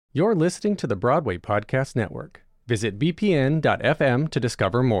You're listening to the Broadway Podcast Network. Visit bpn.fm to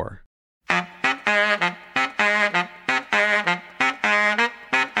discover more.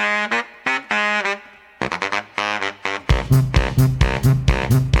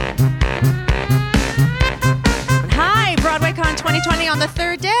 Hi, BroadwayCon 2020 on the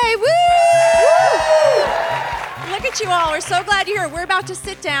third day. Woo! Look at you all. We're so glad you're here. We're about to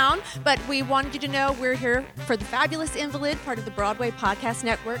sit down, but we wanted you to know we're here for the Fabulous Invalid, part of the Broadway Podcast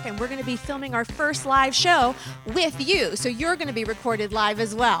Network, and we're going to be filming our first live show with you. So you're going to be recorded live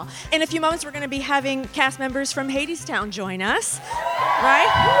as well. In a few moments, we're going to be having cast members from Hadestown join us,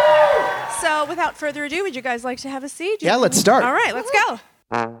 right? So without further ado, would you guys like to have a seat? Yeah, let's start. All right, let's go.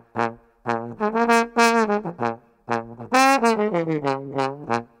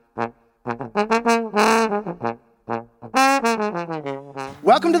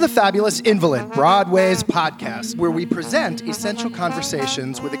 Welcome to the Fabulous Invalid, Broadway's podcast, where we present essential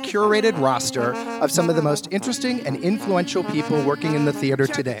conversations with a curated roster of some of the most interesting and influential people working in the theater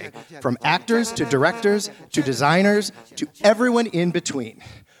today, from actors to directors to designers to everyone in between.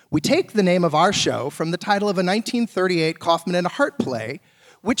 We take the name of our show from the title of a 1938 Kaufman and Hart play,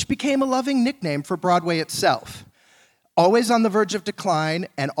 which became a loving nickname for Broadway itself. Always on the verge of decline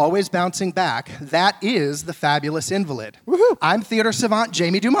and always bouncing back, that is the Fabulous Invalid. Woohoo! I'm theater savant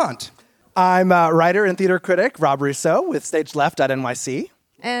Jamie Dumont. I'm writer and theater critic Rob Russo with Stage Left at NYC.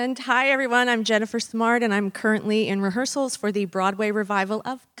 And hi, everyone. I'm Jennifer Smart, and I'm currently in rehearsals for the Broadway revival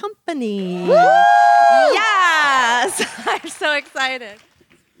of Company. Woo! Yes! I'm so excited.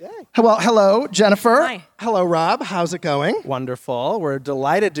 Well, hello, Jennifer. Hi. Hello, Rob. How's it going? Wonderful. We're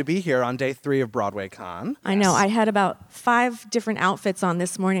delighted to be here on day 3 of BroadwayCon. I know. I had about 5 different outfits on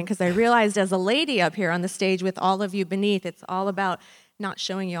this morning because I realized as a lady up here on the stage with all of you beneath, it's all about not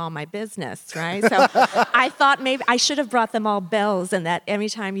showing you all my business, right? So I thought maybe I should have brought them all bells, and that every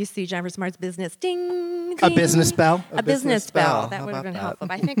time you see Jennifer Smart's business, ding, ding. A business bell? A business bell. That would have been helpful.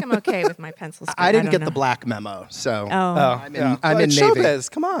 But I think I'm okay with my pencil skirt. I didn't get don't the know. black memo, so I'm I'm in it's Navy. showbiz.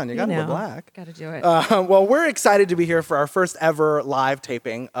 Come on, you got to go black. Got to do it. Well, we're excited to be here for our first ever live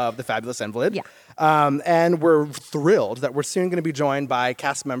taping of The Fabulous Invalid. Yeah. And we're thrilled that we're soon going to be joined by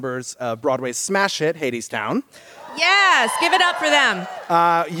cast members of Broadway's smash hit, Hadestown. Yes, give it up for them.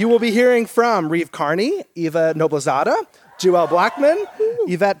 You will be hearing from Reeve Carney, Eva Noblezada, Jewel Blackman,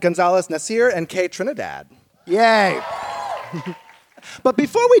 Yvette Gonzalez-Nasir, and Kay Trinidad. Yay. But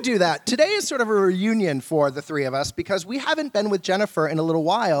before we do that, today is sort of a reunion for the three of us because we haven't been with Jennifer in a little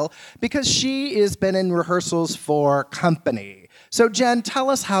while because she has been in rehearsals for Company. So Jen, tell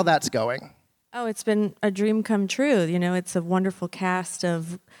us how that's going. Oh, it's been a dream come true. You know, it's a wonderful cast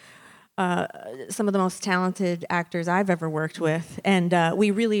of some of the most talented actors I've ever worked with. And we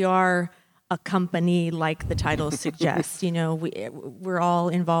really are a company like the title suggests. You know, we're all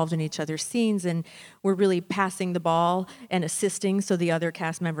involved in each other's scenes, and we're really passing the ball and assisting so the other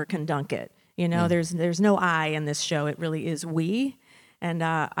cast member can dunk it. You know, there's no I in this show. It really is we. And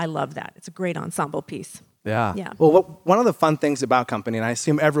I love that. It's a great ensemble piece. Yeah. Yeah. Well, one of the fun things about Company, and I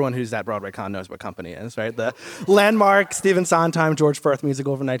assume everyone who's at BroadwayCon knows what Company is, right? The landmark Stephen Sondheim, George Firth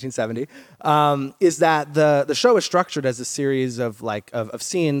musical from 1970, is that the show is structured as a series of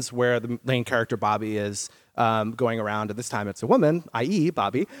scenes where the main character Bobby is going around. At this time, it's a woman, i.e.,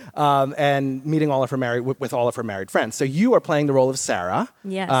 Bobby, and meeting all of her with all of her married friends. So you are playing the role of Sarah,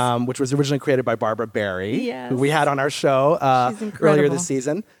 Yes. Which was originally created by Barbara Barry, Yes. who we had on our show She's incredible. earlier this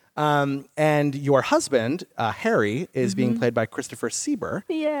season. And your husband, Harry, is being played by Christopher Sieber,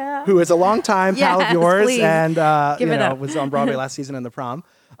 Yeah. who is a longtime pal of Yes, yours please. and Give it up. was on Broadway last season in The Prom.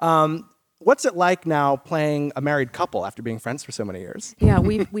 What's it like now playing a married couple after being friends for so many years? Yeah,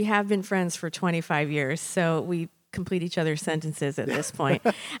 we have been friends for 25 years, so we complete each other's sentences at this point.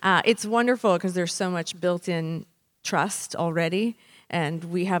 It's wonderful because there's so much built-in trust already, and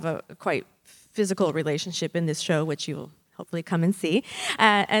we have a quite physical relationship in this show, which you'll hopefully come and see.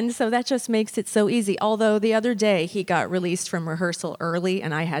 And so that just makes it so easy. Although the other day he got released from rehearsal early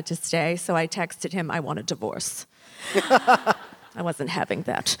and I had to stay, so I texted him, I want a divorce. I wasn't having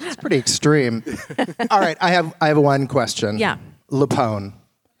that. It's pretty extreme. All right, I have one question. Yeah. Lapone.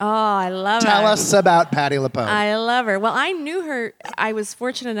 Oh, I love her. Tell us about Patti LuPone. I love her. Well, I knew her. I was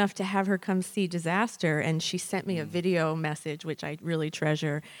fortunate enough to have her come see Disaster, and she sent me a video message, which I really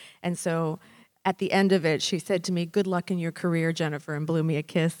treasure. And so at the end of it, she said to me, "Good luck in your career, Jennifer," and blew me a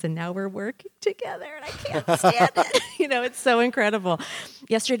kiss. And now we're working together, and I can't stand it. You know, it's so incredible.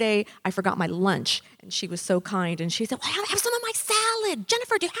 Yesterday, I forgot my lunch, and she was so kind, and she said, "Well, have some of my salad.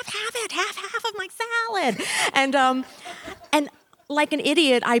 Jennifer, do you have it? Have half of my salad." And like an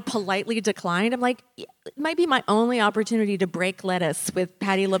idiot, I politely declined. I'm like, it might be my only opportunity to break lettuce with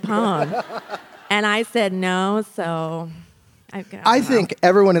Patti LuPone. And I said no, so I think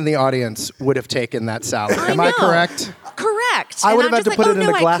everyone in the audience would have taken that salad. Am I correct? Correct. I would And have had I'm to just put it in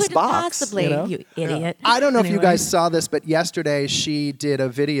a no, glass I couldn't box, Possibly, you idiot. I don't know if you Anyway. guys saw this, but yesterday she did a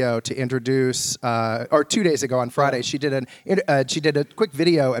video to introduce, or 2 days ago on Friday, she did a quick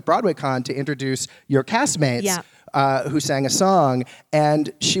video at BroadwayCon to introduce your castmates. Yeah. Who sang a song,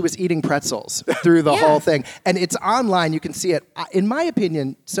 and she was eating pretzels through the whole thing. And it's online. You can see it. In my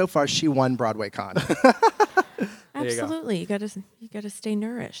opinion, so far, she won BroadwayCon. Absolutely. You gotta stay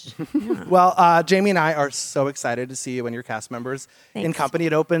nourished. Yeah. Well, Jamie and I are so excited to see you and your cast members in Thanks. company.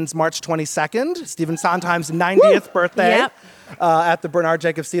 It opens March 22nd, Stephen Sondheim's 90th birthday Yep. at the Bernard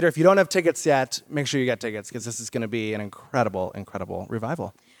Jacobs Theater. If you don't have tickets yet, make sure you get tickets because this is going to be an incredible, incredible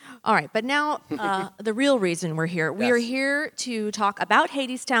revival. All right, but now the real reason we're here. We are here to talk about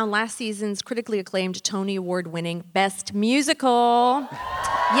Hadestown, last season's critically acclaimed Tony Award-winning Best Musical.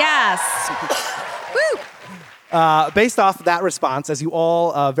 Yes. Woo! Based off that response, as you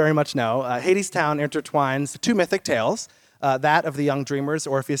all very much know, Hadestown intertwines two mythic tales, that of the young dreamers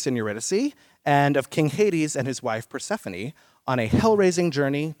Orpheus and Eurydice, and of King Hades and his wife Persephone on a hell-raising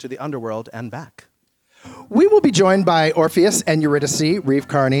journey to the underworld and back. We will be joined by Orpheus and Eurydice, Reeve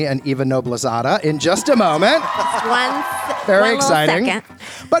Carney, and Eva Noblezada in just a moment. Very one exciting. Second.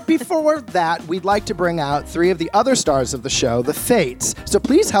 But before that, we'd like to bring out three of the other stars of the show, the Fates. So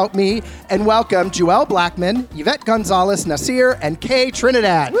please help me and welcome Joelle Blackman, Yvette Gonzalez Nasir, and Kay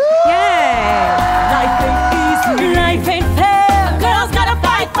Trinidad. Yay! Life ain't easy, life ain't fair. Girls gotta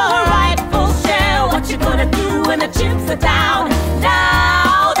fight for her rightful share. What you gonna do when the chips are down?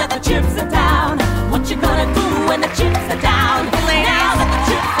 Now that the chips are down. What you gonna do when the chips are down? Now that the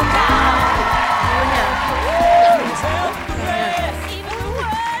chips are down.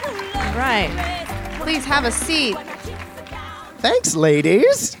 All right. Please have a seat. Thanks,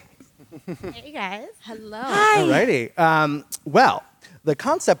 ladies. Hey, guys. Hello. Alrighty. Well, the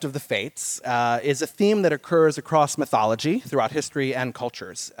concept of the Fates is a theme that occurs across mythology throughout history and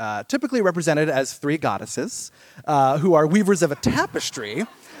cultures, typically represented as three goddesses who are weavers of a tapestry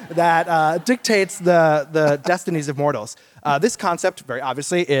that dictates the destinies of mortals. This concept, very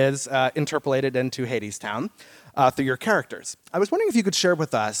obviously, is interpolated into Hadestown through your characters. I was wondering if you could share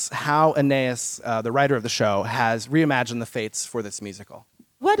with us how Aeneas, the writer of the show, has reimagined the Fates for this musical.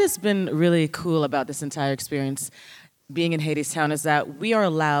 What has been really cool about this entire experience being in Hadestown is that we are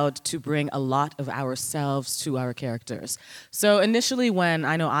allowed to bring a lot of ourselves to our characters. So initially when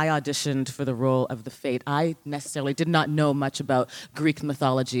I auditioned for the role of the Fate, I necessarily did not know much about Greek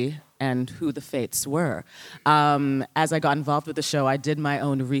mythology and who the Fates were. As I got involved with the show, I did my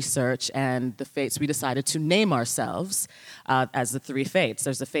own research, and the Fates, we decided to name ourselves as the three Fates.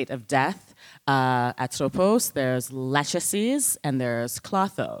 There's the Fate of Death, Atropos, there's Lachesis, and there's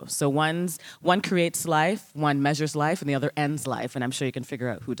Clotho. So one creates life, one measures life, and the other ends life, and I'm sure you can figure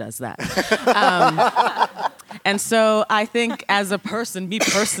out who does that. And so I think as a person, me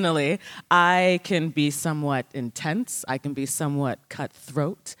personally, I can be somewhat intense, I can be somewhat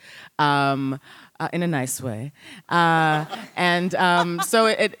cutthroat, in a nice way. So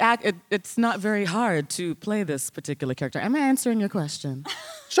it's not very hard to play this particular character. Am I answering your question?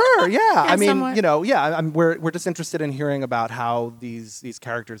 Sure, yeah. I mean, somewhat. We're just interested in hearing about how these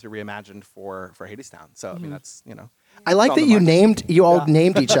characters are reimagined for Hadestown. So I mean, that's I like that you all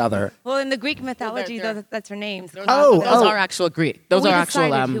named each other. Well, in the Greek mythology, they're- that's her names. Those are actual Greek. Those we are actual.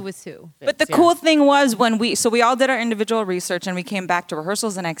 decided who was who. But the cool thing was when we all did our individual research and we came back to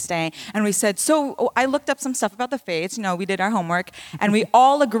rehearsals the next day and we said, I looked up some stuff about the Fates, we did our homework, and we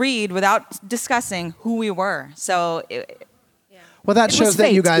all agreed without discussing who we were. So Well, that shows that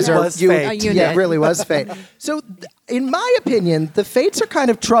fate. you guys It are was fate. Yeah, it really was fate. So, in my opinion, the Fates are kind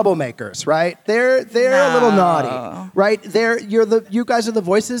of troublemakers, right? They're a little naughty, right? You guys are the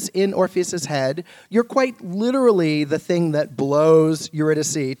voices in Orpheus's head. You're quite literally the thing that blows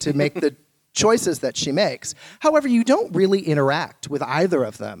Eurydice to make the choices that she makes. However, you don't really interact with either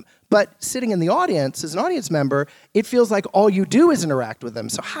of them. But sitting in the audience, as an audience member, it feels like all you do is interact with them.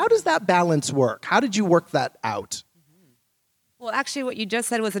 So how does that balance work? How did you work that out? Well, actually, what you just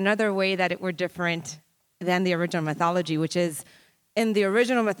said was another way that we're different than the original mythology, which is in the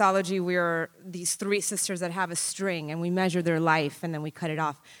original mythology, we're these three sisters that have a string, and we measure their life, and then we cut it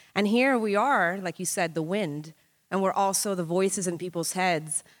off. And here we are, like you said, the wind, and we're also the voices in people's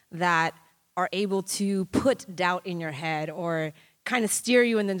heads that are able to put doubt in your head or kind of steer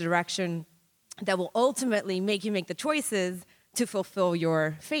you in the direction that will ultimately make you make the choices to fulfill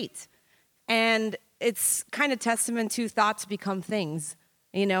your fate. And it's kind of testament to thoughts become things,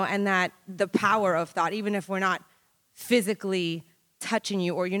 and that the power of thought, even if we're not physically touching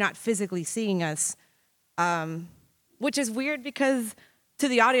you or you're not physically seeing us, which is weird because to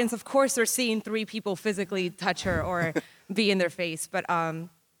the audience, of course, they're seeing 3 people physically touch her or be in their face. But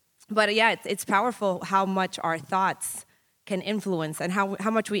yeah, it's powerful how much our thoughts can influence and how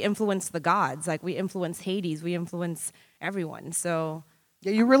much we influence the gods. Like we influence Hades, we influence everyone. So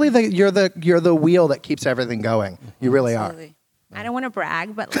yeah, you're really you're the wheel that keeps everything going. You really Absolutely. are. I don't want to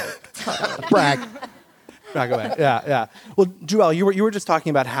brag, but like totally. Brag. Back away. Yeah. Well, Joelle, you were just talking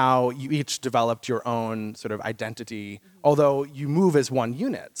about how you each developed your own sort of identity, although you move as one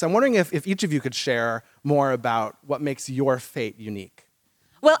unit. So I'm wondering if each of you could share more about what makes your fate unique.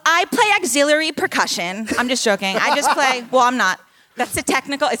 Well, I play auxiliary percussion. I'm just joking. I just play, well, I'm not. That's the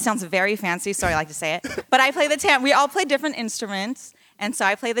technical, it sounds very fancy, so I like to say it. But I play we all play different instruments, and so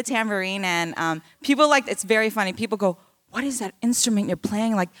I play the tambourine, and people it's very funny. People go, what is that instrument you're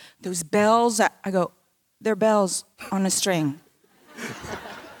playing? Like those bells? I go, they're bells on a string.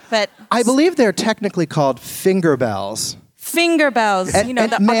 But I believe they're technically called finger bells. Finger bells, And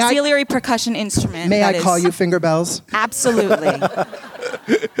the auxiliary percussion instrument. May I call you finger bells? Absolutely.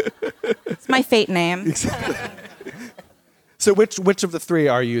 It's my fate name. So which of the 3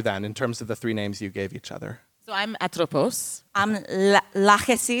 are you then, in terms of the 3 names you gave each other? So I'm Atropos. I'm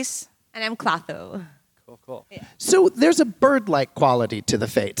Lachesis. And I'm Clotho. Cool. Yeah. So there's a bird-like quality to the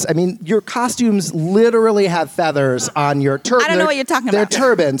Fates. I mean, your costumes literally have feathers on your turbans. I don't know what you're talking They're about.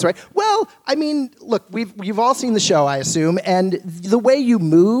 turbans, right? Well, I mean, look, you've all seen the show, I assume, and the way you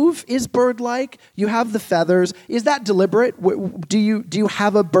move is bird-like. You have the feathers. Is that deliberate? Do you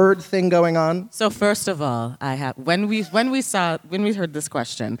have a bird thing going on? So first of all, I have when we heard this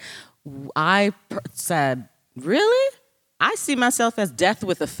question, I said, "Really? I see myself as death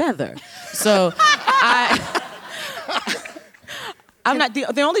with a feather." So I'm not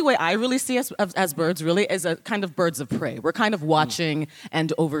the only way I really see us as birds really is a kind of birds of prey. We're kind of watching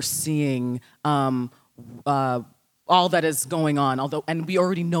and overseeing all that is going on, and we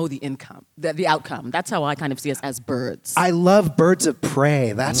already know the outcome. That's how I kind of see us as birds. I love birds of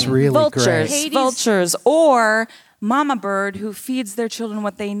prey. That's really Vultures. great. Vultures. Or mama bird who feeds their children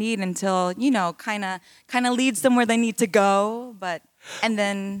what they need until, kind of leads them where they need to go, and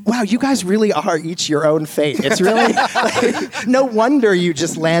then... Wow, you guys really are each your own fate. It's really... no wonder you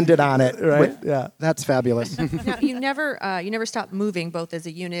just landed on it, right? Yeah, that's fabulous. Now, you never stop moving, both as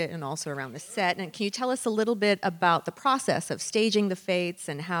a unit and also around the set. And can you tell us a little bit about the process of staging the Fates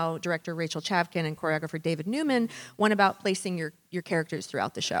and how director Rachel Chavkin and choreographer David Newman went about placing your characters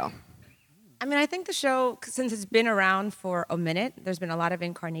throughout the show? I mean, I think the show, since it's been around for a minute, there's been a lot of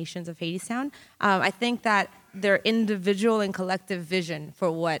incarnations of Hadestown. I think that their individual and collective vision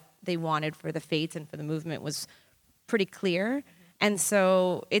for what they wanted for the Fates and for the movement was pretty clear. And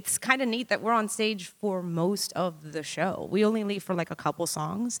so it's kind of neat that we're on stage for most of the show. We only leave for like a couple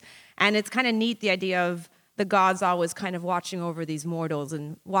songs. And it's kind of neat, the idea of the gods always kind of watching over these mortals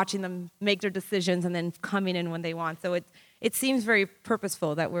and watching them make their decisions and then coming in when they want. So it seems very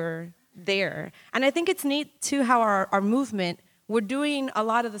purposeful that we're there. And I think it's neat too how our movement, we're doing a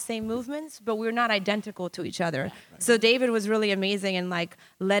lot of the same movements, but we're not identical to each other. Right. So David was really amazing in like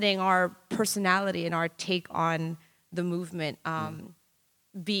letting our personality and our take on the movement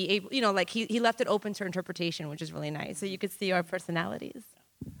be able, like he left it open to interpretation, which is really nice. So you could see our personalities.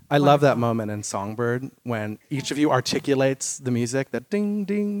 I love that moment in Songbird when each of you articulates the music, that ding,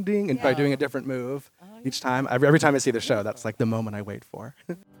 ding, ding, and by doing a different move each time. Every time I see the show, that's like the moment I wait for.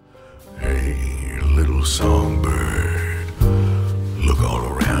 Hey, little songbird, look all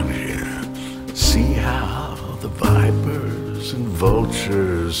around you. See how the vipers and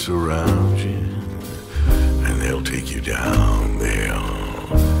vultures surround you. And they'll take you down,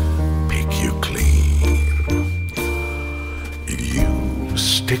 they'll pick you clean. If you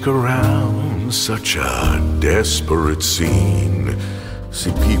stick around such a desperate scene,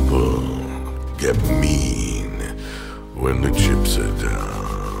 see people get mean when the chips are down.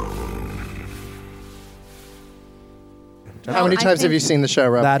 How many times have you seen the show,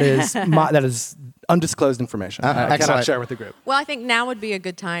 Rob? That is undisclosed information. I cannot share with the group. Well, I think now would be a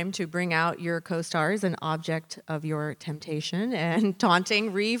good time to bring out your co-stars and object of your temptation and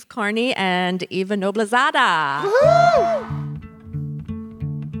taunting, Reeve Carney and Eva Noblezada.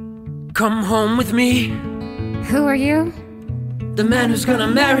 Come home with me. Who are you? The man who's gonna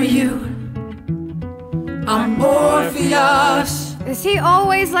marry you. I'm Morpheus. Is he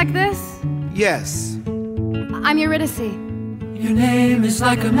always like this? Yes. I'm Eurydice. Your name is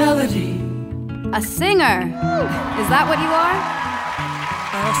like a melody. A singer. Is that what you are?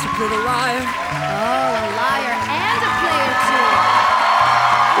 I also played a liar. Oh, a liar and a player too.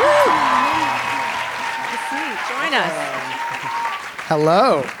 Join us.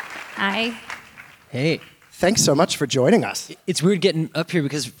 Hello. Hi. Hey. Thanks so much for joining us. It's weird getting up here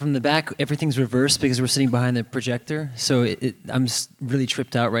because from the back, everything's reversed because we're sitting behind the projector. So I'm really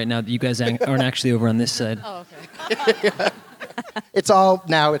tripped out right now that you guys aren't actually over on this side. Oh, okay.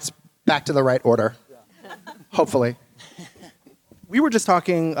 It's back to the right order. Hopefully. We were just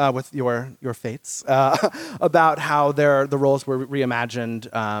talking with your fates about how the roles were reimagined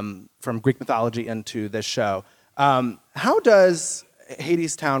from Greek mythology into this show. How does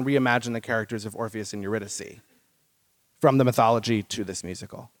Hadestown reimagine the characters of Orpheus and Eurydice from the mythology to this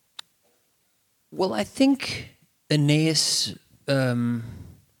musical? Well, I think Aeneas, I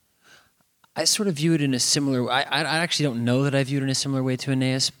sort of view it in a similar way. I actually don't know that I view it in a similar way to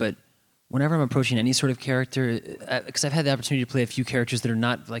Aeneas, but whenever I'm approaching any sort of character, because I've had the opportunity to play a few characters that are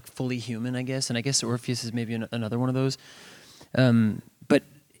not like fully human, I guess, and I guess Orpheus is maybe another one of those. But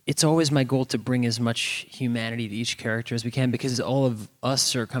it's always my goal to bring as much humanity to each character as we can because all of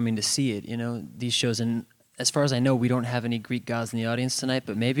us are coming to see it, these shows. And as far as I know, we don't have any Greek gods in the audience tonight,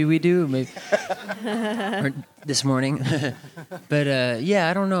 but maybe we do, or this morning. But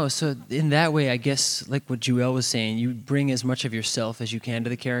yeah, I don't know. So in that way, I guess, like what Jewel was saying, you bring as much of yourself as you can to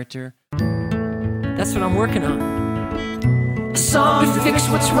the character. That's what I'm working on. A song to fix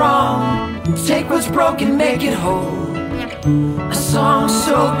what's wrong, take what's broken, make it whole. A song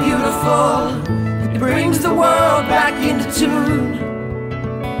so beautiful, it brings the world back into tune,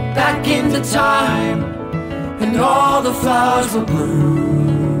 back into time, and all the flowers will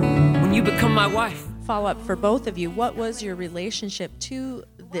bloom when you become my wife. Follow-up for both of you. What was your relationship to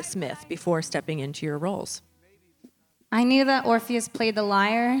this myth before stepping into your roles? I knew that Orpheus played the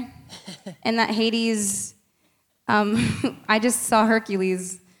lyre and that Hades, I just saw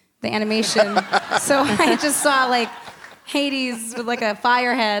Hercules, the animation. So I just saw like Hades with like a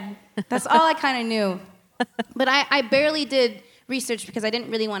fire head. That's all I kind of knew. But I barely did research because I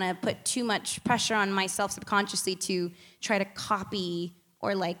didn't really want to put too much pressure on myself subconsciously to try to copy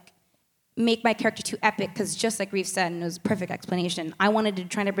or like make my character too epic, because just like Reef said, and it was a perfect explanation, I wanted to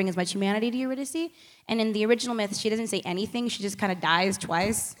try to bring as much humanity to Eurydice. And in the original myth, she doesn't say anything. She just kind of dies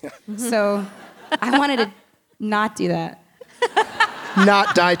twice. So I wanted to not do that.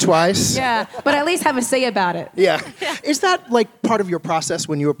 Not die twice? Yeah, but at least have a say about it. Yeah. Is that like part of your process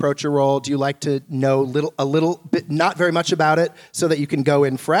when you approach a role? Do you like to know a little bit, not very much about it, so that you can go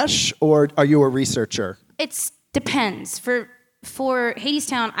in fresh, or are you a researcher? It depends. For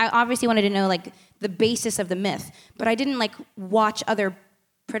Hadestown, I obviously wanted to know like the basis of the myth, but I didn't like watch other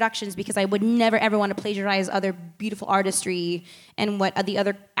productions because I would never ever want to plagiarize other beautiful artistry and what the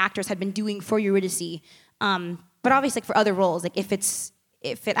other actors had been doing for Eurydice. But obviously, like for other roles, like if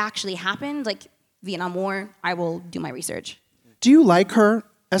it actually happened, like Vietnam War, I will do my research. Do you like her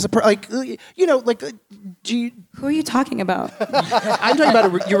as a do you? Who are you talking about? I'm talking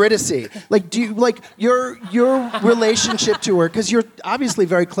about Eurydice. Like, do you like your relationship to her? Because you're obviously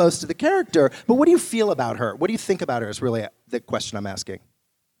very close to the character. But what do you feel about her? What do you think about her? Is really the question I'm asking.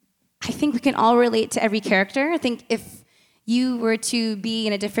 I think we can all relate to every character. I think if you were to be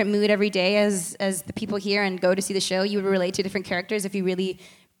in a different mood every day as the people here and go to see the show, you would relate to different characters if you really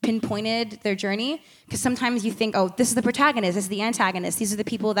pinpointed their journey. Because sometimes you think, oh, this is the protagonist, this is the antagonist, these are the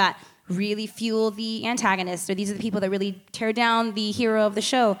people that really fuel the antagonist, or these are the people that really tear down the hero of the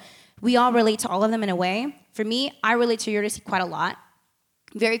show. We all relate to all of them in a way. For me, I relate to Eurydice quite a lot.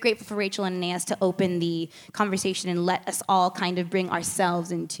 Very grateful for Rachel and Aeneas to open the conversation and let us all kind of bring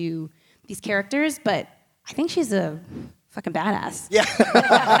ourselves into these characters, but I think she's a fucking badass. Yeah.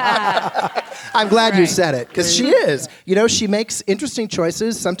 I'm glad you said it, because she is. You know, she makes interesting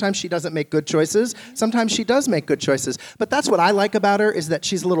choices. Sometimes she doesn't make good choices. Sometimes she does make good choices. But that's what I like about her, is that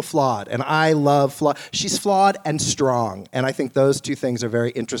she's a little flawed, and I love flawed. She's flawed and strong, and I think those two things are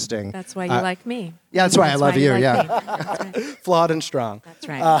very interesting. That's why you like me. Yeah, that's why I love you, yeah. Right. Flawed and strong. That's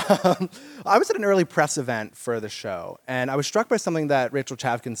right. I was at an early press event for the show, and I was struck by something that Rachel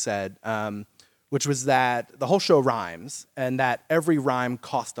Chavkin said, which was that the whole show rhymes, and that every rhyme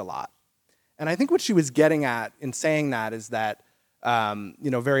cost a lot. And I think what she was getting at in saying that is that,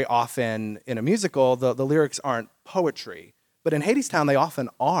 very often in a musical, the lyrics aren't poetry, but in Hadestown, they often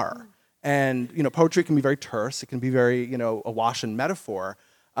are. And, poetry can be very terse, it can be very, awash in metaphor,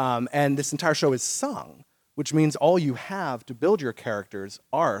 and this entire show is sung, which means all you have to build your characters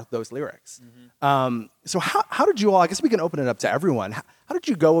are those lyrics. Mm-hmm. So how did you all, I guess we can open it up to everyone, how did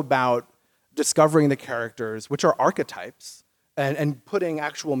you go about discovering the characters, which are archetypes, and putting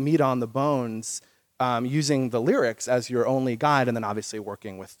actual meat on the bones using the lyrics as your only guide, and then obviously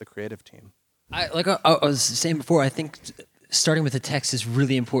working with the creative team? I was saying before, I think starting with the text is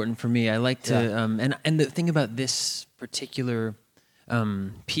really important for me. I like to, and the thing about this particular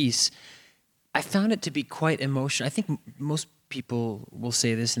piece, I found it to be quite emotional. I think most people will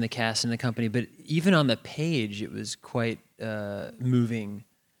say this in the cast and the company, but even on the page, it was quite moving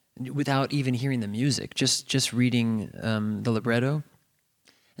without even hearing the music, just reading the libretto.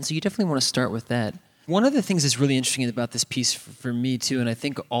 And so you definitely want to start with that. One of the things that's really interesting about this piece for me too, and I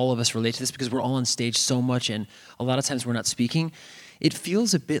think all of us relate to this because we're all on stage so much and a lot of times we're not speaking, it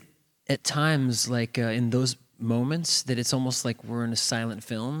feels a bit at times like in those moments that it's almost like we're in a silent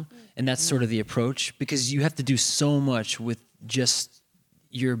film, and that's sort of the approach, because you have to do so much with just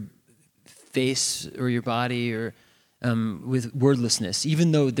your face or your body or with wordlessness.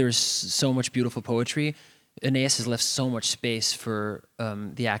 Even though there's so much beautiful poetry, Aeneas has left so much space for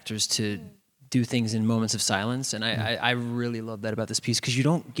the actors to do things in moments of silence, and I really love that about this piece, because you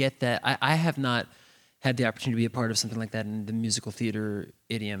don't get that. I have not had the opportunity to be a part of something like that in the musical theater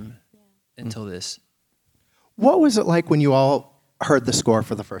idiom until this. What was it like when you all heard the score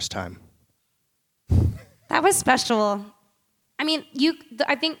for the first time? That was special. I mean,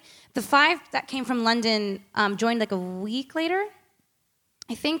 I think the 5 that came from London joined like a week later,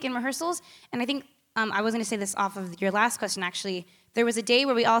 I think, in rehearsals. And I think I was going to say this off of your last question, actually. There was a day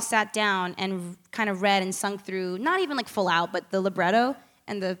where we all sat down and kind of read and sung through, not even like full out, but the libretto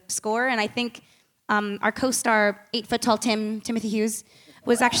and the score. And I think our co-star, 8-foot-tall Timothy Hughes,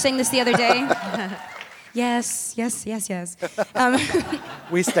 was actually saying this the other day. Yes.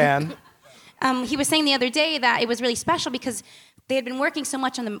 We stand. He was saying the other day that it was really special because they had been working so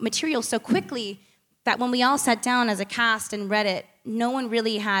much on the material so quickly that when we all sat down as a cast and read it, no one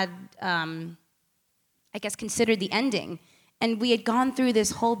really had, I guess, considered the ending. And we had gone through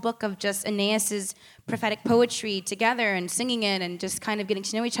this whole book of just Aeneas's prophetic poetry together and singing it and just kind of getting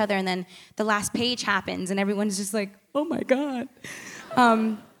to know each other. And then the last page happens and everyone's just like, oh my God.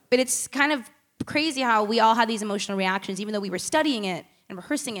 But it's kind of crazy how we all had these emotional reactions, even though we were studying it and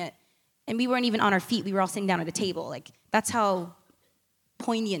rehearsing it. And we weren't even on our feet. We were all sitting down at a table. Like, that's how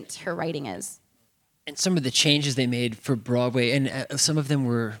poignant her writing is. And some of the changes they made for Broadway, and some of them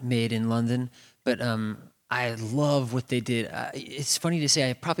were made in London, but I love what they did. It's funny to say,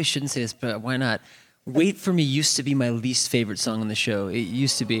 I probably shouldn't say this, but why not? Wait For Me used to be my least favorite song on the show. It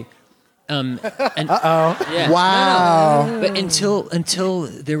used to be. Yeah, wow. No. But until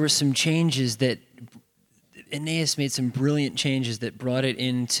there were some changes that, Aeneas made some brilliant changes that brought it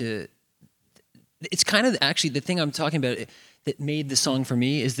into, it's kind of actually the thing I'm talking about that made the song for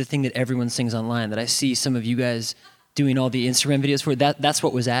me is the thing that everyone sings online, that I see some of you guys doing all the Instagram videos for. That's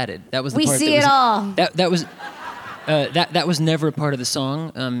what was added. That was the part see it all. That was never a part of the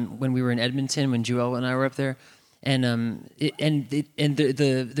song when we were in Edmonton, when Joelle and I were up there, and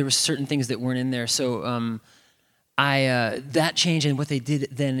there were certain things that weren't in there. So that change and what they did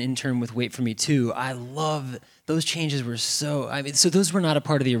then in turn with Wait For Me too. I love those changes. Were so, I mean, so those were not a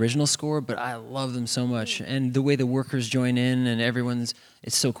part of the original score, but I love them so much, and the way the workers join in and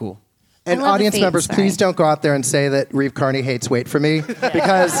it's so cool. And audience members, please don't go out there and say that Reeve Carney hates Wait For Me,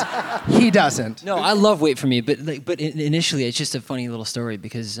 because he doesn't. No, I love Wait For Me, but initially it's just a funny little story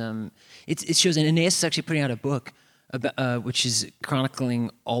because it shows, and Aeneas is actually putting out a book about, which is chronicling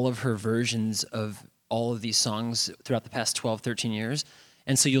all of her versions of all of these songs throughout the past 12, 13 years.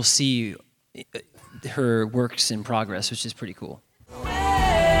 And so you'll see her works in progress, which is pretty cool.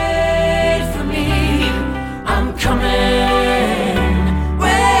 Wait for me, I'm coming.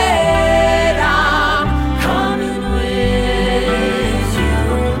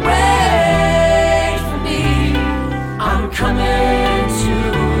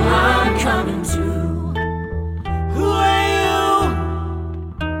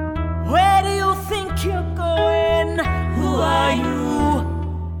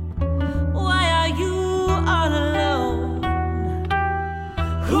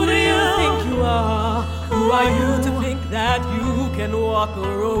 That you can walk a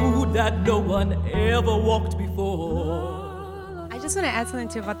road that no one ever walked before. I just want to add something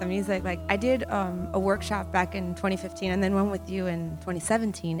too about the music. Like, I did a workshop back in 2015 and then one with you in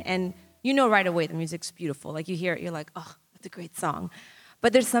 2017, and you know right away the music's beautiful. Like, you hear it, you're like, oh, that's a great song.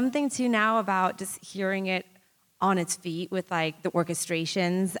 But there's something too now about just hearing it on its feet with like the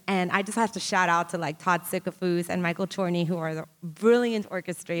orchestrations, and I just have to shout out to like Todd Sikafus and Michael Chorney, who are the brilliant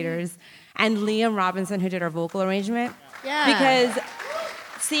orchestrators, and Liam Robinson, who did our vocal arrangement. Yeah. Because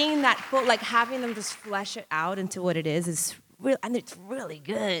seeing that full, like having them just flesh it out into what it is real, and it's really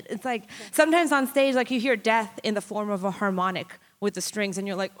good. It's like sometimes on stage, like you hear death in the form of a harmonic with the strings, and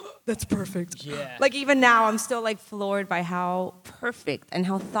you're like, oh, that's perfect. Yeah. Like even now, I'm still like floored by how perfect and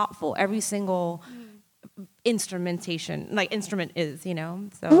how thoughtful every single instrument is, you know.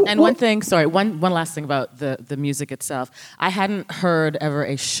 So And one last thing about the music itself. I hadn't heard ever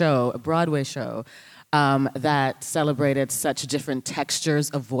a Broadway show, that celebrated such different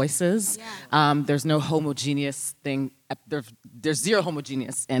textures of voices. Yeah. There's no homogeneous thing. There's zero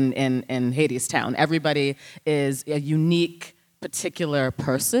homogeneous in Hadestown. Everybody is a unique, particular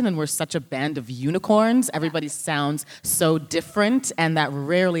person, and we're such a band of unicorns. Everybody sounds so different, and that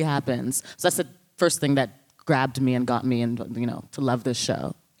rarely happens. So that's the first thing that grabbed me and got me, and to love this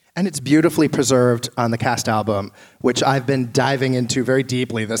show. And it's beautifully preserved on the cast album, which I've been diving into very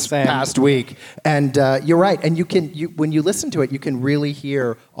deeply this past week. And you're right. And when you listen to it, you can really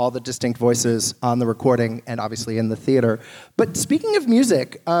hear all the distinct voices on the recording and obviously in the theater. But speaking of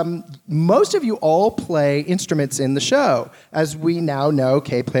music, most of you all play instruments in the show. As we now know,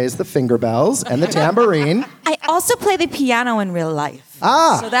 Kay plays the finger bells and the tambourine. I also play the piano in real life.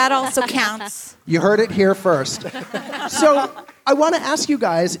 So that also counts. You heard it here first. So I want to ask you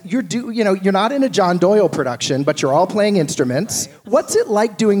guys, you're not in a John Doyle production, but you're all playing instruments. What's it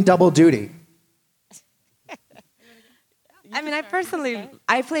like doing double duty? I mean,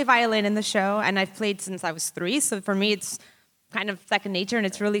 I play violin in the show, and I've played since I was 3. So for me, it's kind of second nature, and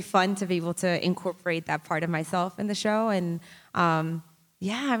it's really fun to be able to incorporate that part of myself in the show. And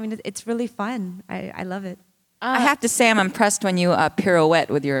it's really fun. I love it. I have to say, I'm impressed when you pirouette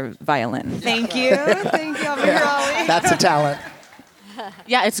with your violin. Thank you. Thank you. I'll be here all week. That's a talent.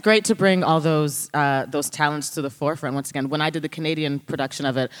 Yeah, it's great to bring all those talents to the forefront. Once again, when I did the Canadian production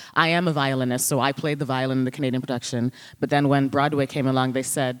of it, I am a violinist, so I played the violin in the Canadian production. But then when Broadway came along, they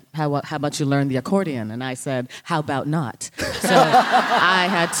said, how about you learn the accordion? And I said, how about not? So I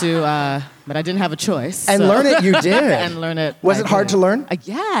had to, but I didn't have a choice. And learn it you did. And learn it. Was it hard to learn?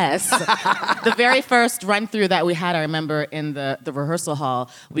 Yes. The very first run-through that we had, I remember in the rehearsal hall,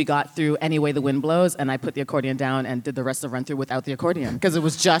 we got through Any Way the Wind Blows, and I put the accordion down and did the rest of the run-through without the accordion, because it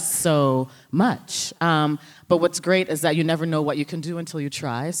was just so much. But what's great is that you never know what you can do until you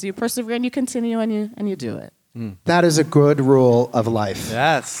try. So you persevere and you continue and you do it. That is a good rule of life.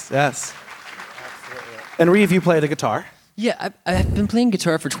 Yes. And Reeve, you play the guitar. Yeah, I've been playing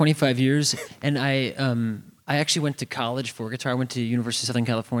guitar for 25 years, and I actually went to college for guitar. I went to University of Southern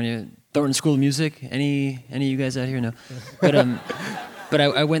California, Thornton School of Music. Any of you guys out here know? But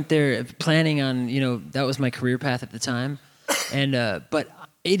I went there planning on, that was my career path at the time. And but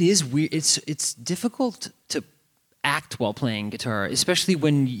it is weird. It's difficult to act while playing guitar, especially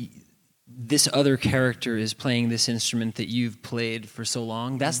when this other character is playing this instrument that you've played for so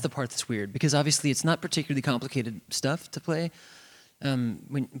long. That's the part that's weird, because obviously it's not particularly complicated stuff to play.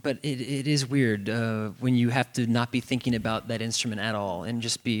 But it is weird when you have to not be thinking about that instrument at all and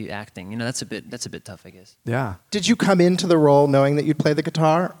just be acting. That's a bit tough, I guess. Yeah. Did you come into the role knowing that you'd play the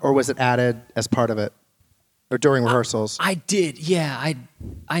guitar, or was it added as part of it, or during rehearsals? I did. Yeah,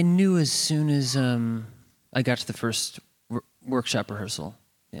 I knew as soon as I got to the first workshop rehearsal.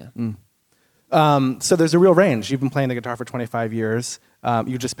 Yeah. So there's a real range. You've been playing the guitar for 25 years.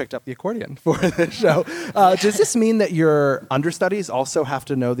 You just picked up the accordion for the show. Does this mean that your understudies also have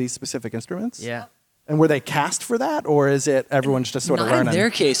to know these specific instruments? Yeah. And were they cast for that, or is it everyone's just sort of learning? Not in their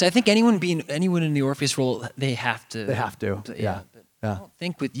case. I think anyone in the Orpheus role, they have to. They have to. Yeah. I don't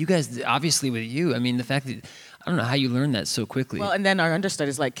think with you guys, obviously with you, I mean, the fact that, I don't know how you learned that so quickly. Well, and then our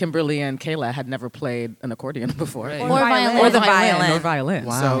understudies like Kimberly and Kayla had never played an accordion before. Right. Or violin. Or the violin. Or violin.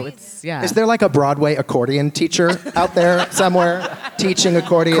 Wow. So it's, yeah. Is there like a Broadway accordion teacher out there somewhere teaching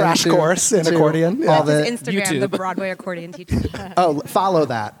accordion? Crash course in accordion. All His the Instagram, YouTube. the Broadway accordion teacher. follow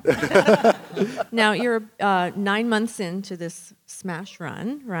that. Now, you're 9 months into this smash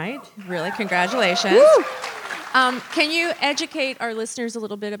run, right? Really, congratulations. Can you educate our listeners a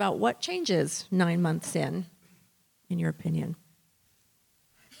little bit about what changes 9 months in your opinion?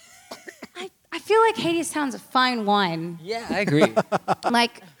 I feel like Hadestown's a fine wine. Yeah, I agree.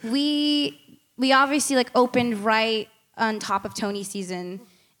 Like we obviously opened right on top of Tony season,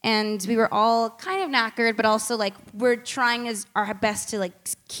 and we were all kind of knackered, but also we're trying our best to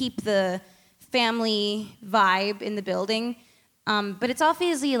keep the family vibe in the building. But it's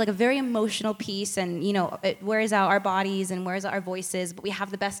obviously a very emotional piece, and it wears out our bodies and wears out our voices, but we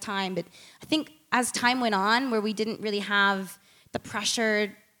have the best time. But I think as time went on, where we didn't really have the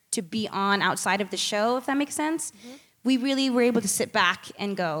pressure to be on outside of the show, if that makes sense, we really were able to sit back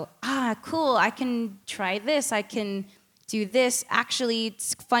and go, cool, I can try this, I can do this. Actually,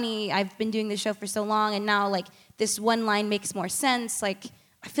 it's funny, I've been doing this show for so long, and now this one line makes more sense. I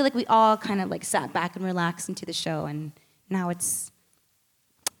feel like we all kind of sat back and relaxed into the show, and now it's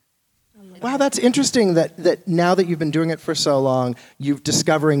Wow, that's interesting that now that you've been doing it for so long, you're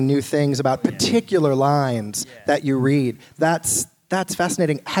discovering new things about particular lines that you read. That's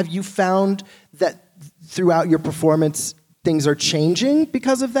fascinating. Have you found that throughout your performance, things are changing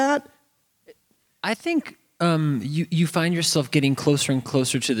because of that? I think you find yourself getting closer and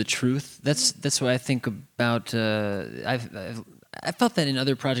closer to the truth. That's what I think about. I've felt that in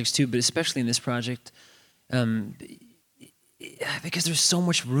other projects too, but especially in this project, because there's so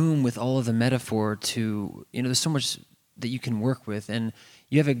much room with all of the metaphor to, there's so much that you can work with, and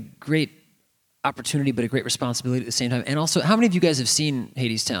you have a great opportunity but a great responsibility at the same time. And also, how many of you guys have seen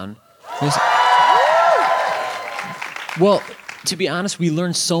Hadestown? Well, to be honest, we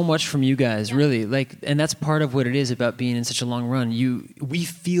learned so much from you guys, really. And that's part of what it is about being in such a long run. We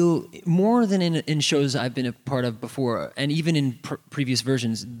feel more than in shows I've been a part of before, and even in previous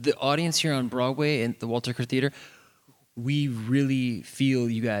versions. The audience here on Broadway and the Walter Kerr Theater, we really feel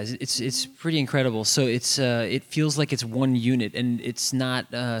you guys. It's pretty incredible. So it feels like it's one unit, and it's not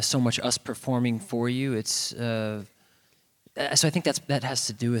so much us performing for you. It's so I think that has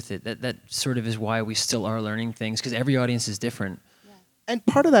to do with it. That sort of is why we still are learning things, because every audience is different. Yeah. And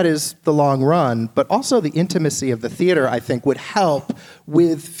part of that is the long run, but also the intimacy of the theater, I think, would help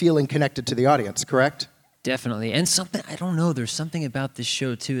with feeling connected to the audience, correct? Definitely. And something, I don't know, there's something about this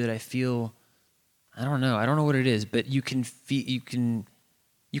show, too, that I feel, I don't know what it is, but you can feel, you can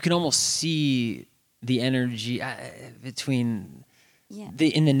almost see the energy between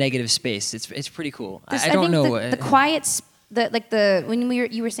in the negative space. It's pretty cool. I don't know. The quiet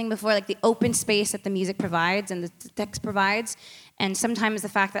you were saying before, like the open space that the music provides and the text provides, and sometimes the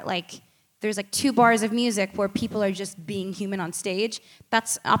fact that there's 2 bars of music where people are just being human on stage.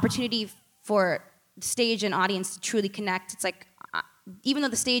 That's an opportunity for stage and audience to truly connect. It's even though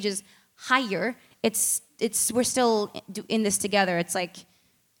the stage is higher, we're still in this together. I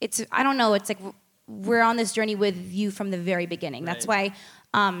don't know. It's like we're on this journey with you from the very beginning. That's why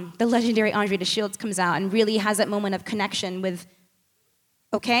the legendary Andre de Shields comes out and really has that moment of connection with,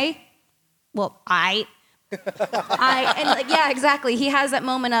 exactly. He has that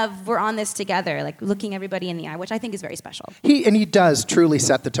moment of we're on this together, looking everybody in the eye, which I think is very special. He does truly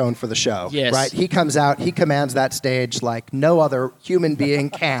set the tone for the show, yes. Right? He comes out, he commands that stage like no other human being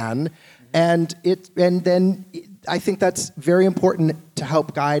can, and then I think that's very important to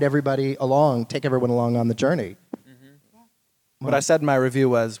help guide everybody along, take everyone along on the journey. What I said in my review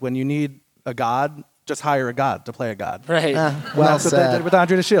was, when you need a god, just hire a god to play a god. Right. That's what they did with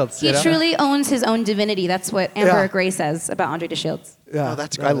Andre de Shields. He truly owns his own divinity. That's what Amber Gray says about Andre de Shields. Yeah,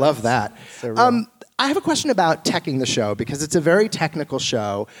 I love that. I have a question about teching the show, because it's a very technical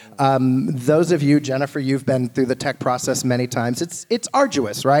show. Those of you, Jennifer, you've been through the tech process many times. It's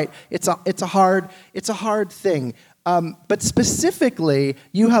arduous, right? It's a hard thing. But specifically,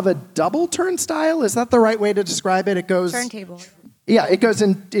 you have a double turnstile. Is that the right way to describe it? It goes turntable. Yeah, it goes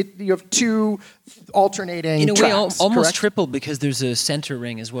in. You have 2 alternating. In a tracks, way, almost correct? triple, because there's a center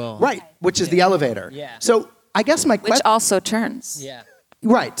ring as well. Right, which is the elevator. Yeah. So I guess my question. Which also turns. Yeah.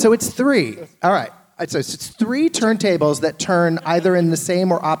 Right. So it's 3. All right. So it's 3 turntables that turn either in the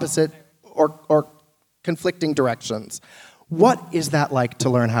same or opposite or conflicting directions. What is that like to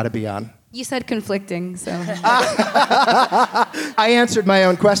learn how to be on? You said conflicting, so. I answered my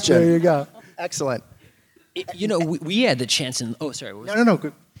own question. There you go. Excellent. We had the chance in. Oh, sorry. No.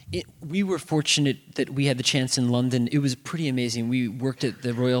 Good. We were fortunate that we had the chance in London. It was pretty amazing. We worked at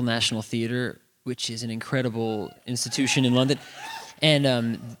the Royal National Theatre, which is an incredible institution in London,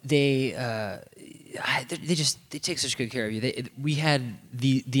 and they take such good care of you. We had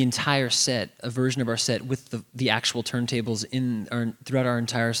the entire set, a version of our set with the actual turntables throughout our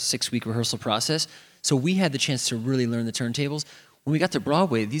entire 6-week rehearsal process. So we had the chance to really learn the turntables. When we got to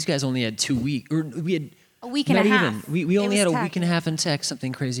Broadway, these guys only had 2 weeks, or we had a week and a half. We only had a week and a half in tech,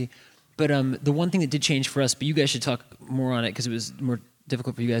 something crazy. But the one thing that did change for us, but you guys should talk more on it because it was more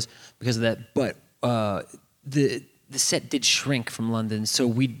difficult for you guys because of that. But the set did shrink from London, so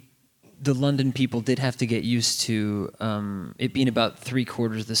the London people did have to get used to it being about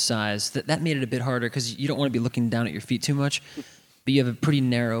 3/4 the size. That made it a bit harder because you don't want to be looking down at your feet too much, but you have a pretty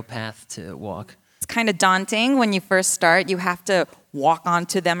narrow path to walk. It's kind of daunting when you first start. You have to walk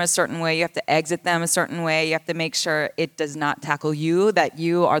onto them a certain way. You have to exit them a certain way. You have to make sure it does not tackle you, that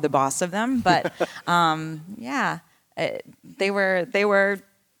you are the boss of them. But they were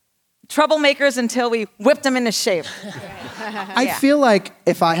troublemakers until we whipped them into shape. I feel like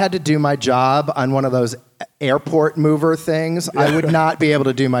if I had to do my job on one of those airport mover things, I would not be able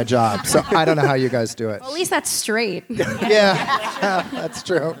to do my job. So I don't know how you guys do it. Well, at least that's straight. Yeah, that's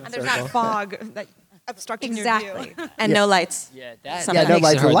true. And there's not fog. obstructing Exactly. your view. And no lights. Yeah, that Yeah, no makes it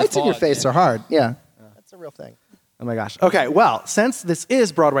lights. The hard. lights in your fog, face yeah. are hard. Yeah, that's a real thing. Oh my gosh. Okay, well, since this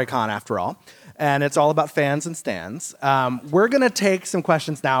is BroadwayCon after all, and it's all about fans and stans, we're going to take some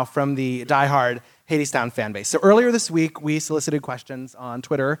questions now from the diehard Hadestown fan base. So earlier this week, we solicited questions on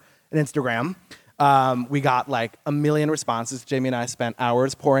Twitter and Instagram. We got like 1 million responses. Jamie and I spent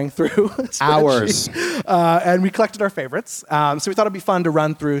hours pouring through Hours. and we collected our favorites. So we thought it'd be fun to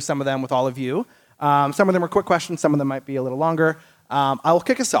run through some of them with all of you. Some of them are quick questions. Some of them might be a little longer. I will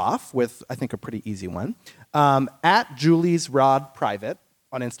kick us off with, I think, a pretty easy one. At Julie's Rod Private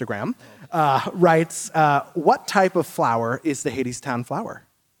on Instagram writes, what type of flower is the Hadestown flower?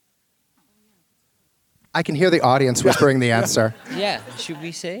 I can hear the audience whispering the answer. Yeah, should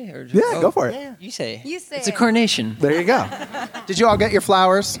we say? Or Yeah, go for it. You say. You say It's a it. carnation. There you go. Did you all get your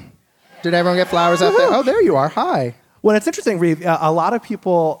flowers? Did everyone get flowers out there? Oh, there you are. Hi. Well, it's interesting, Reeve. A lot of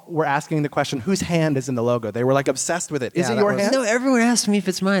people were asking the question, whose hand is in the logo? They were like obsessed with it. Is Yeah, it that your was- hand? No, everyone asked me if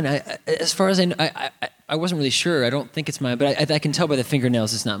it's mine. As far as I know, I wasn't really sure. I don't think it's mine, but I can tell by the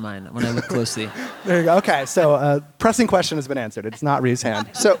fingernails it's not mine when I look closely. There you go. Okay, so pressing question has been answered. It's not Reeve's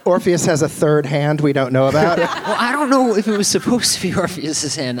hand. So Orpheus has a third hand we don't know about. Well, I don't know if it was supposed to be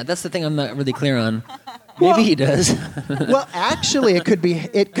Orpheus's hand. That's the thing I'm not really clear on. Maybe he does. Well, actually, it could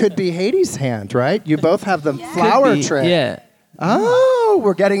be Hades' hand, right? You both have the flower trick. Yeah. Oh,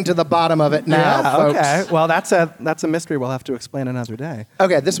 we're getting to the bottom of it now, Yeah, folks. okay. Well, that's a mystery we'll have to explain another day.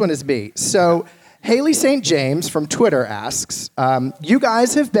 Okay, this one is B. So Haley St. James from Twitter asks, you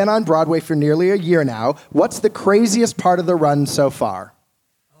guys have been on Broadway for nearly a year now. What's the craziest part of the run so far?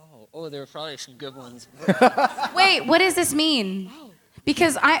 Oh, there were probably some good ones. Wait, what does this mean?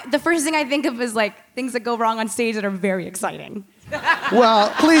 Because the first thing I think of is like things that go wrong on stage that are very exciting. Well,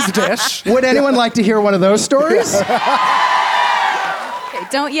 Please dish. would anyone like to hear one of those stories? Okay,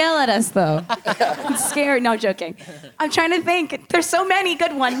 don't yell at us though. I'm scared. No, joking. I'm trying to think. There's so many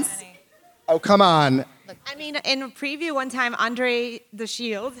good ones. Oh, come on. I mean, in a preview one time, Andre the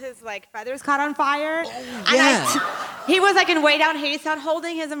Shield, his like feathers caught on fire. And he was like in way down Hadestown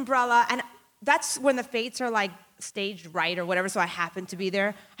holding his umbrella, and that's when the fates are like staged right or whatever. So I happened to be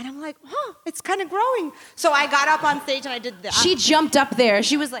there, and I'm like, it's kind of growing. So I got up on stage and I did that. She jumped up there.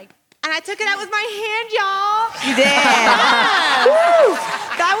 She was like, And I took it out with my hand, y'all. You did.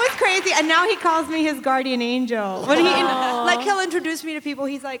 That was crazy. And now he calls me his guardian angel. When he'll introduce me to people,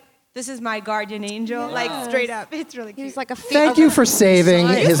 he's like, "This is my guardian angel." Yes. Like straight up. It's really cute. he's like a Thank you for saving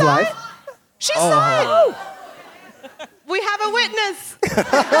his life. She saw it. We have a witness.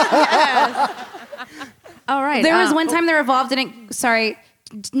 All right. There was one time the Revolve didn't. Sorry,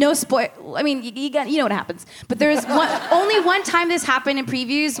 no spoil. I mean, you know what happens. But there's only one time this happened in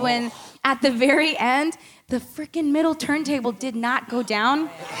previews when, at the very end, the freaking middle turntable did not go down.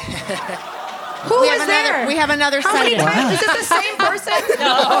 Who was there? We have another How many sighting. times? Is it the same person?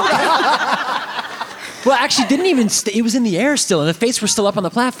 Well, actually, didn't even stay. It was in the air still, and the fates were still up on the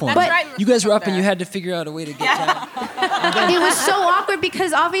platform. That's right. You guys were up, and you had to figure out a way to get down. It was so awkward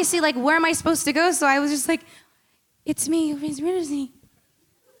because obviously, like, where am I supposed to go? So I was just like, it's me. Where is he?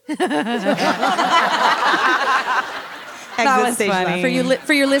 That was funny.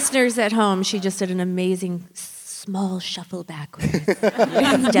 For your listeners at home, she just did an amazing small shuffle backwards.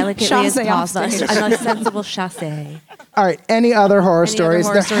 As delicately as Chassé off possible. stage. A sensible chassé. All right, any other horror Any other stories?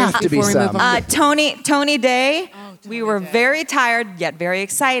 horror There stories have to be before we move some. on? Tony Day. We were very tired yet very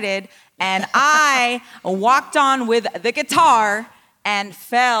excited, and I walked on with the guitar and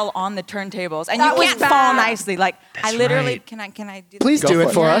fell on the turntables. And That you was can't bad. fall nicely. Like That's I literally right. can I do Please do it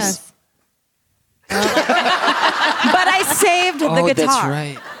for us. But I saved the Oh, guitar. that's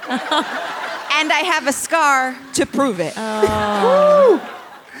right. And I have a scar to prove it.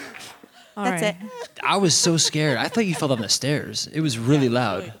 That's it. I was so scared. I thought you fell down the stairs. It was really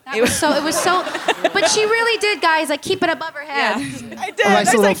loud. It was so. But she really did, guys. Like, keep it above her head. I did. A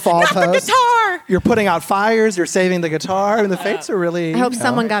nice little fall not the pose. guitar. You're putting out fires. You're saving the guitar. I mean, the fates are really. I hope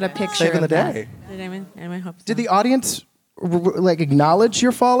someone got a picture saving of the that. day. Did anyone hope so? Did the audience like acknowledge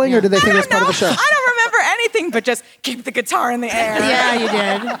your falling, or did they think it was part of the show? I don't remember anything but just keep the guitar in the air. Yeah, you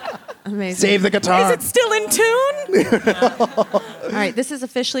did. Amazing. Save the guitar. Is it still in tune? All right, this is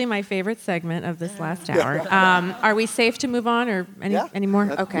officially my favorite segment of this last hour. Are we safe to move on, or any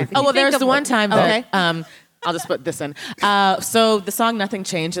more? Okay. Oh, well, there's the one time that, Okay. I'll just put this in. So the song "Nothing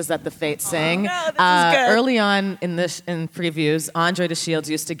Changes" that the Fates sang. no, this is good. Early on in previews, Andre the Shields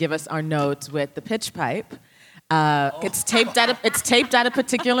used to give us our notes with the pitch pipe. It's taped at a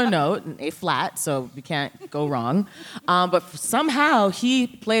particular note, an A flat, so we can't go wrong. But somehow he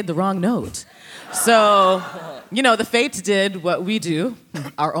played the wrong note. So, the Fates did what we do,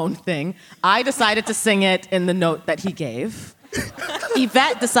 our own thing. I decided to sing it in the note that he gave.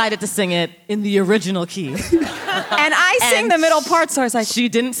 Yvette decided to sing it in the original key. And I sing the middle part, so I was like... She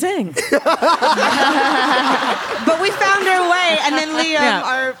didn't sing. But we found our way, and then Liam,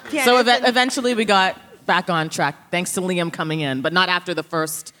 our pianist... So eventually we got back on track, thanks to Liam coming in, but not after the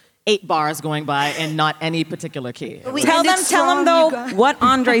first 8 bars going by in not any particular key. Tell them though what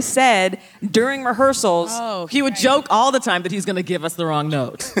Andre said during rehearsals. Oh, he would joke all the time that he's going to give us the wrong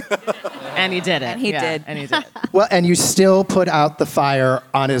note. And he did it. And he did. And he did. Well, and you still put out the fire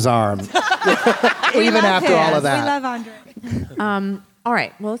on his arm. Even after all of that. We love Andre. All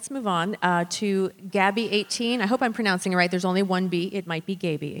right, well, let's move on to Gabby18. I hope I'm pronouncing it right. There's only one B. It might be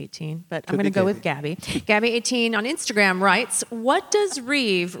Gaby18, but I'm going to go with Gabby. Gabby18 on Instagram writes, what does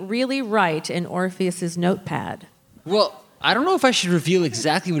Reeve really write in Orpheus's notepad? Well, I don't know if I should reveal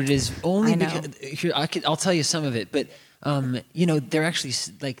exactly what it is, only I know. because I'll tell you some of it, but they're actually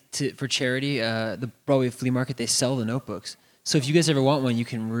for charity, the Broadway flea market, they sell the notebooks. So if you guys ever want one, you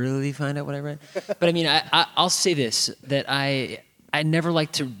can really find out what I write. But I mean, I'll say this, that I never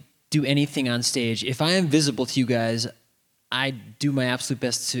like to do anything on stage. If I am visible to you guys, I do my absolute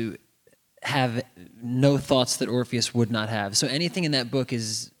best to have no thoughts that Orpheus would not have. So anything in that book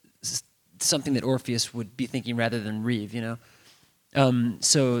is something that Orpheus would be thinking rather than Reeve,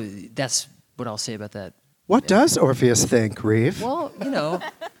 So that's what I'll say about that. What does Orpheus think, Reeve? Well,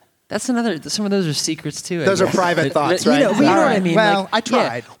 that's some of those are secrets too. Those are private thoughts, right? You know what I mean? Well, I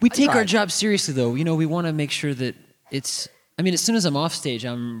tried. We take our job seriously, though. We want to make sure that it's... I mean, as soon as I'm off stage,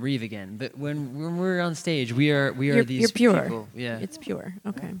 I'm Reeve again. But when we're on stage, we are You're these pure. people. Yeah. It's pure.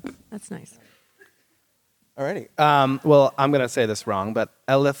 Okay, that's nice. Alrighty. Well, I'm going to say this wrong, but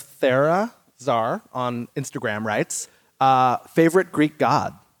Elefthera Zar on Instagram writes, favorite Greek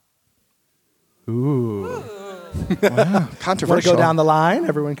god? Ooh. Wow. Controversial. Want to go down the line?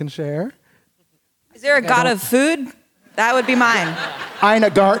 Everyone can share. Is there a god of food? That would be mine. Ina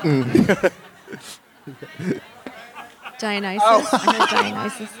Garten. Dionysus? Oh. I know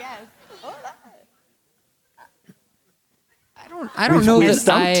Dionysus. I don't know that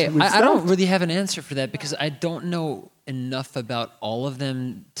stumped. I don't really have an answer for that because I don't know enough about all of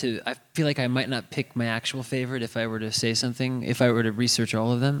them I feel like I might not pick my actual favorite if I were to say something, if I were to research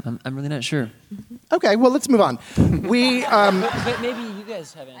all of them. I'm really not sure. Okay, well, let's move on. But maybe you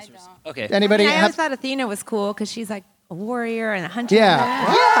guys have answers. Okay. Anybody I always have... thought Athena was cool because she's like a warrior and a hunter.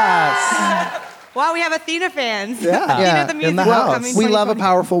 Yeah. Yes. Wow, we have Athena fans. Yeah. Athena the musical in the Well, coming we love a 2020.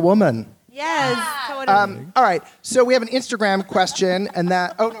 powerful woman. Yes. Totally. All right, so we have an Instagram question, and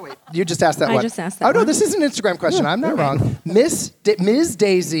that... Oh, no, wait. You just asked that I one. just asked that Oh, no, one. this is an Instagram question. I'm not wrong. Ms.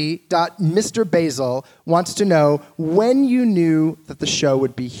 Daisy.Mr. Basil wants to know when you knew that the show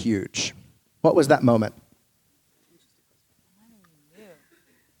would be huge. What was that moment?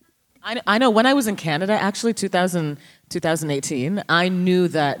 I know when I was in Canada, actually 2018, I knew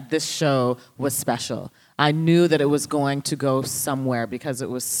that this show was special. I knew that it was going to go somewhere because it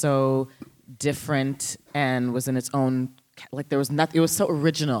was so different and was in its own, like there was nothing, it was so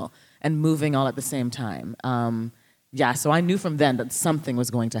original and moving all at the same time. So I knew from then that something was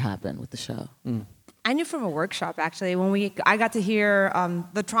going to happen with the show. I knew from a workshop actually when I got to hear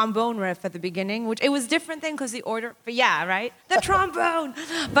the trombone riff at the beginning, which it was different than because the order. But yeah, right, the trombone.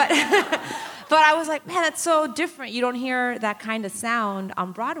 But but I was like, man, that's so different. You don't hear that kind of sound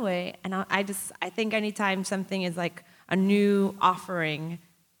on Broadway, and I think anytime something is like a new offering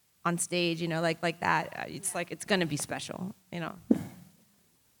on stage, like that, it's like it's gonna be special,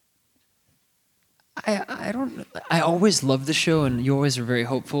 I always love the show, and you always are very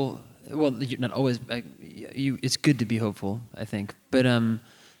hopeful. Well, you're not always. It's good to be hopeful, I think. But I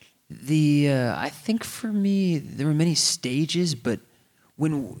think for me there were many stages. But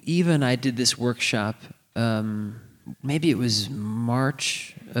when Eva and I did this workshop, maybe it was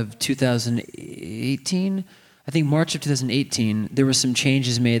March of 2018. I think March of 2018, there were some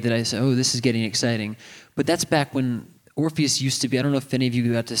changes made that I said, "Oh, this is getting exciting." But that's back when Orpheus used to be. I don't know if any of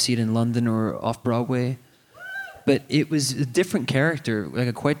you got to see it in London or off Broadway. But it was a different character, like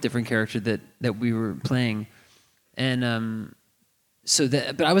a quite different character that we were playing, and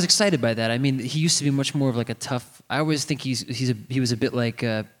but I was excited by that. I mean, he used to be much more of like a tough. I always think he was a bit like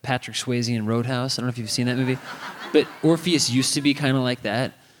Patrick Swayze in Roadhouse. I don't know if you've seen that movie, but Orpheus used to be kind of like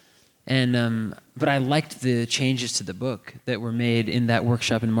that, and but I liked the changes to the book that were made in that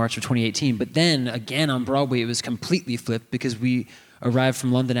workshop in March of 2018. But then again on Broadway, it was completely flipped because we arrived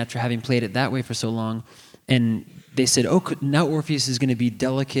from London after having played it that way for so long. And they said, oh, now Orpheus is going to be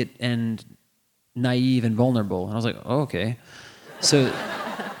delicate and naive and vulnerable. And I was like, oh, okay. So,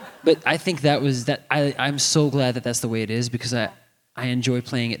 but I think I'm so glad that that's the way it is, because I enjoy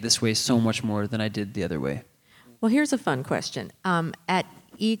playing it this way so much more than I did the other way. Well, here's a fun question. At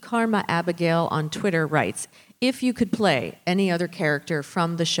eKarma Abigail on Twitter writes, if you could play any other character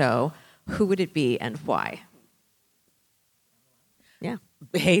from the show, who would it be and why? Yeah.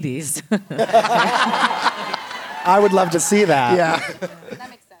 Hades. I would love to see that. Yeah. That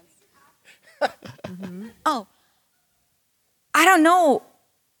makes sense. Oh, I don't know,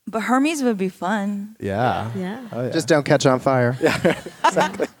 but Hermes would be fun. Yeah. Yeah. Oh, yeah. Just don't catch on fire. Yeah,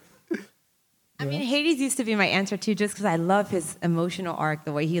 exactly. I mean, Hades used to be my answer too, just because I love his emotional arc.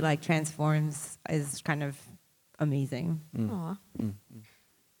 The way he like transforms is kind of amazing. Aw.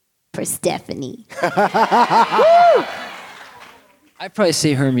 For Stephanie. I'd probably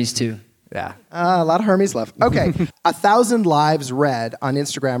say Hermes too. Yeah. A lot of Hermes love. Okay. 1,000 Lives Read on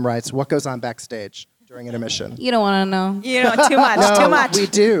Instagram writes, what goes on backstage during intermission? You don't want to know. You know, too much, No, too much. we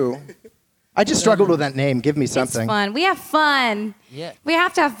do. I just struggled with that name. Give me something. It's fun. We have fun. Yeah. We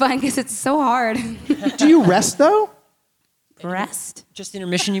have to have fun because it's so hard. Do you rest, though? Rest. Just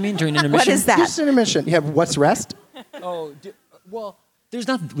intermission, you mean? During intermission? What is that? Just intermission. You have what's rest? Oh, well, we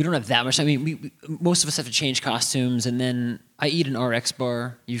don't have that much. I mean, we most of us have to change costumes, and then I eat an RX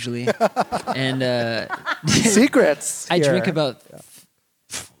bar usually, and Secrets. I here. drink about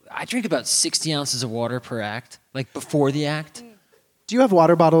 60 ounces of water per act, like before the act. Do you have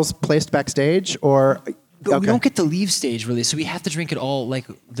water bottles placed backstage, or? But we don't get to leave stage really, so we have to drink it all like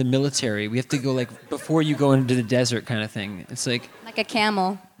the military. We have to go like before you go into the desert kind of thing. It's like Like a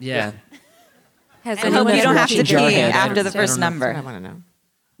camel. yeah. Has And hope you don't have to pee Jarhead. after the I first don't know. number. I want to know.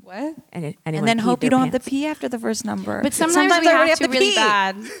 What? Anyone And then peed hope you their don't have pants? to pee after the first number. But sometimes we I have to really pee.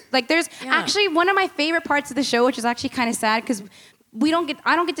 bad. Like there's Yeah. actually one of my favorite parts of the show, which is actually kind of sad because I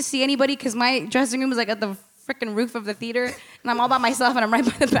don't get to see anybody because my dressing room is like at the freaking roof of the theater, and I'm all by myself, and I'm right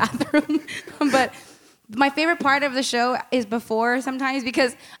by the bathroom. But my favorite part of the show is before sometimes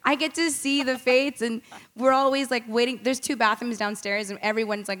because I get to see the fates, and we're always like waiting. There's 2 bathrooms downstairs, and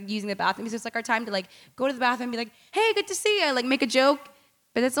everyone's like using the bathroom. So it's like our time to like go to the bathroom and be like, "Hey, good to see you." Like make a joke,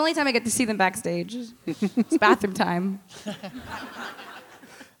 but that's the only time I get to see them backstage. It's bathroom time.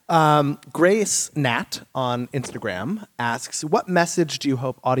 Grace Nat on Instagram asks, what message do you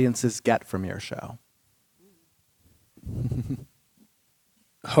hope audiences get from your show?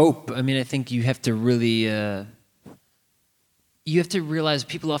 Hope. I mean, I think you have to really, you have to realize.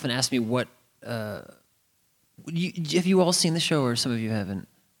 People often ask me, "What have you all seen the show?" Or some of you haven't.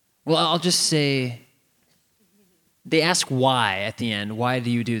 Well, I'll just say. They ask why at the end. Why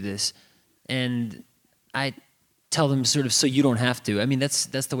do you do this? And I tell them sort of so you don't have to. I mean, that's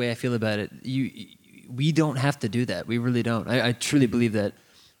the way I feel about it. We don't have to do that. We really don't. I truly believe that.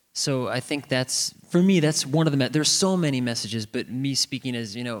 So I think for me, that's one of the, there's so many messages, but me speaking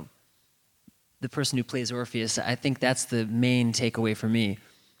as, the person who plays Orpheus, I think that's the main takeaway for me,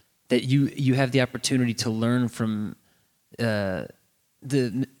 that you have the opportunity to learn from the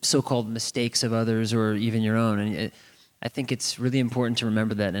so-called mistakes of others or even your own. And I think it's really important to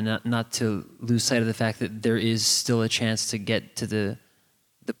remember that and not to lose sight of the fact that there is still a chance to get to the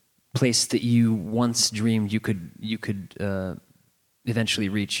place that you once dreamed you could eventually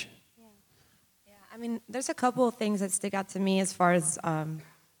reach. Yeah, I mean, there's a couple of things that stick out to me as far as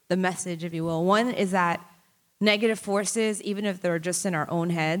the message, if you will. One is that negative forces, even if they're just in our own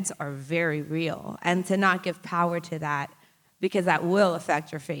heads, are very real, and to not give power to that because that will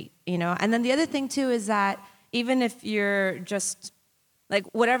affect your fate, And then the other thing too is that even if you're just like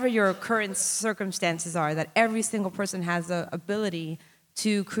whatever your current circumstances are, that every single person has the ability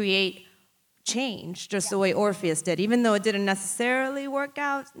to create change just the way Orpheus did, even though it didn't necessarily work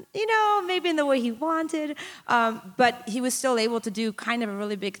out, maybe in the way he wanted, but he was still able to do kind of a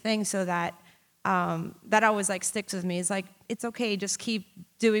really big thing, so that that always like sticks with me. It's like, it's okay, just keep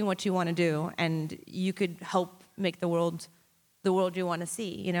doing what you want to do, and you could help make the world you want to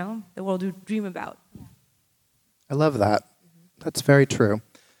see, the world you dream about. I love that. That's very true.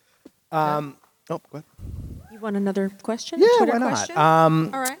 Go ahead. You want another question? Yeah, Twitter why not? question?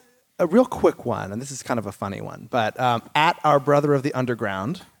 All right. A real quick one, and this is kind of a funny one, but at our brother of the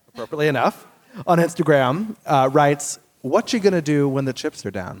underground, appropriately enough, on Instagram, writes, "What you gonna do when the chips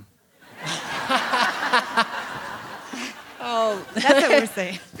are down?" Oh, that's what we're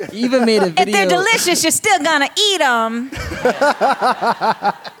saying. Eva made a video. If they're delicious, you're still gonna eat them.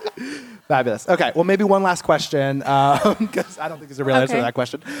 Fabulous. Okay, well, maybe one last question, because I don't think there's a real answer to that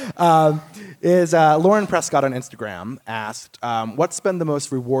question. Lauren Prescott on Instagram asked, what's been the most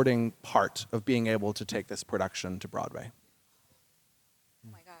rewarding part of being able to take this production to Broadway?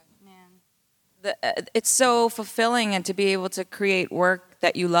 Oh my God, man. It's so fulfilling, and to be able to create work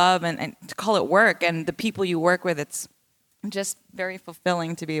that you love and to call it work, and the people you work with, it's just very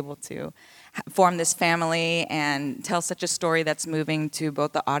fulfilling to be able to form this family and tell such a story that's moving to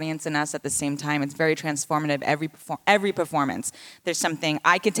both the audience and us at the same time. It's very transformative. Every performance, there's something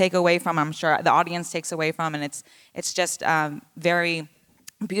I could take away from. I'm sure the audience takes away from, and it's just very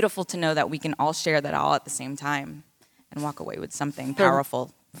beautiful to know that we can all share that all at the same time and walk away with something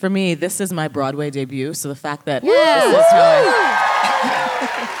powerful. For me, this is my Broadway debut, so the fact that Yeah. this is how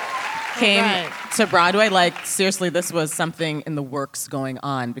I came to Broadway, like seriously, this was something in the works going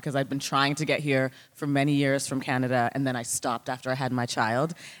on, because I'd been trying to get here for many years from Canada, and then I stopped after I had my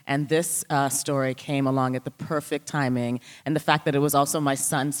child. And this story came along at the perfect timing, and the fact that it was also my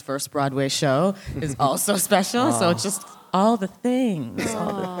son's first Broadway show is also special. So it's just all the things.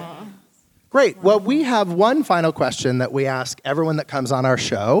 Great. Well, we have one final question that we ask everyone that comes on our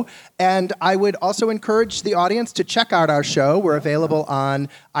show. And I would also encourage the audience to check out our show. We're available on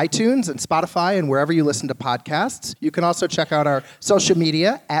iTunes and Spotify and wherever you listen to podcasts. You can also check out our social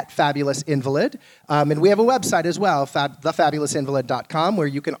media at Fabulous Invalid. And we have a website as well, thefabulousinvalid.com, where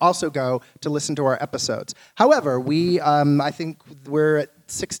you can also go to listen to our episodes. However, I think we're at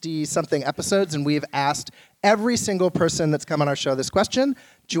 60-something episodes, and we've asked every single person that's come on our show this question.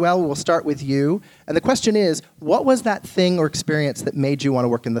 Joelle, we'll start with you. And the question is, what was that thing or experience that made you want to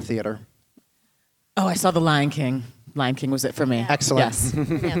work in the theater? Oh, I saw The Lion King. Lion King was it for me. Yeah. Excellent. Yes.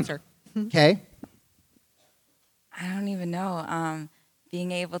 Answer. Kay? I don't even know.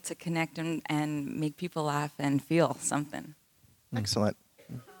 Being able to connect and make people laugh and feel something. Excellent.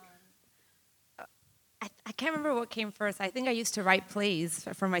 I can't remember what came first. I think I used to write plays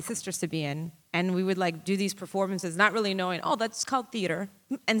for my sisters to be in, and we would like do these performances, not really knowing, oh, that's called theater.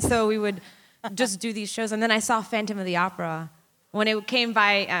 And so we would just do these shows. And then I saw Phantom of the Opera when it came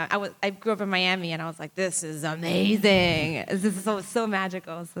by. I grew up in Miami, and I was like, this is amazing. This is so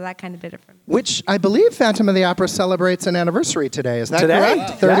magical. So that kind of did it for me. Which I believe Phantom of the Opera celebrates an anniversary today. Is that Today?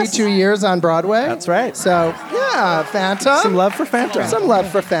 correct? 32 years on Broadway? That's right. So, yeah, Phantom. Some love for Phantom. Some love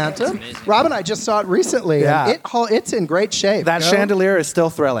for Phantom. Robin, I just saw it recently. Yeah. And it's in great shape. That chandelier is still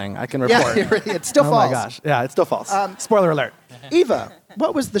thrilling, I can report. Yeah, it still falls. Oh my gosh. Yeah, it still falls. Spoiler alert. Eva,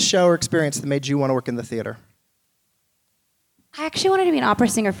 what was the show or experience that made you want to work in the theater? I actually wanted to be an opera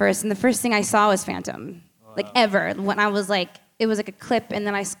singer first, and the first thing I saw was Phantom, like ever. When I was like, it was like a clip, and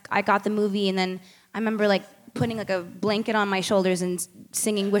then I got the movie, and then I remember like putting like a blanket on my shoulders and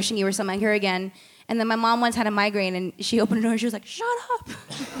singing "Wishing You Were Someone Here Again." And then my mom once had a migraine, and she opened the door, and she was like, "Shut up!"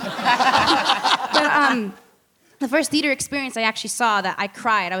 But the first theater experience I actually saw that I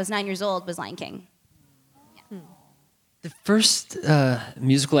cried, I was 9 years old, was Lion King. The first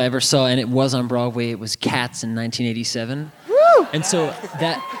musical I ever saw, and it was on Broadway, it was Cats in 1987. Woo! And so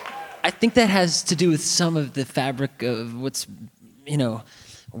I think that has to do with some of the fabric of what's,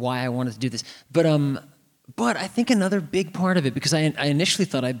 why I wanted to do this. But I think another big part of it, because I initially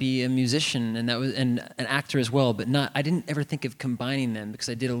thought I'd be a musician and an actor as well, but I didn't ever think of combining them, because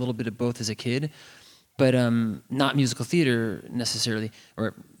I did a little bit of both as a kid, but not musical theater necessarily,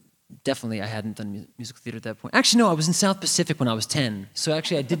 or definitely I hadn't done musical theater at that point. Actually, no, I was in South Pacific when I was 10, so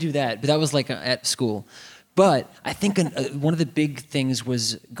actually I did do that, but that was like at school. But I think one of the big things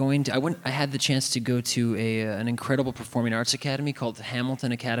was I had the chance to go to an incredible performing arts academy called the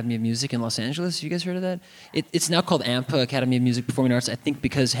Hamilton Academy of Music in Los Angeles. Have you guys heard of that? It's now called AMPA, Academy of Music Performing Arts. I think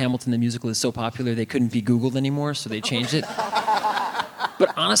because Hamilton the musical is so popular, they couldn't be Googled anymore, so they changed it.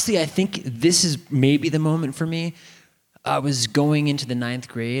 But honestly, I think this is maybe the moment for me. I was going into the 9th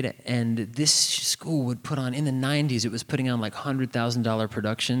grade, and this school would put on, in the 90s, it was putting on like $100,000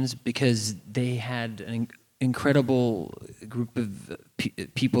 productions, because they had an incredible group of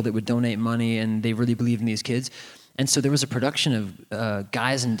people that would donate money, and they really believed in these kids. And so there was a production of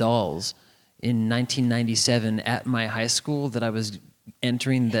Guys and Dolls in 1997 at my high school that I was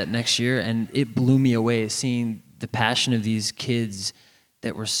entering that next year, and it blew me away seeing the passion of these kids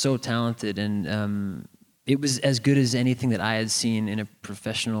that were so talented, and it was as good as anything that I had seen in a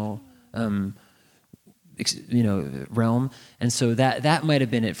professional, realm. And so that might have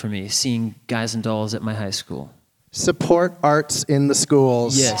been it for me, seeing Guys and Dolls at my high school. Support arts in the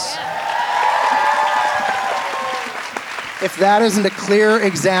schools. Yes. If that isn't a clear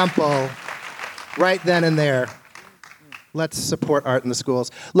example, right then and there, let's support art in the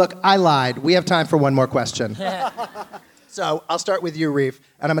schools. Look, I lied. We have time for one more question. So I'll start with you, Reef,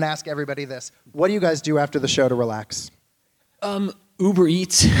 and I'm going to ask everybody this. What do you guys do after the show to relax? Uber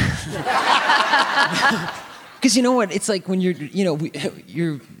Eats. Because you know what? It's like when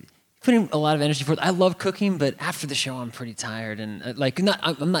you're putting a lot of energy forth. I love cooking, but after the show, I'm pretty tired. And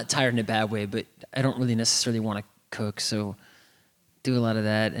I'm not tired in a bad way, but I don't really necessarily want to cook, so do a lot of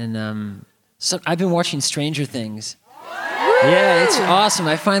that. And so I've been watching Stranger Things. Yeah, it's awesome.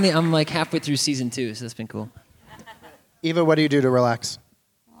 I'm like halfway through season 2, so that's been cool. Eva, what do you do to relax?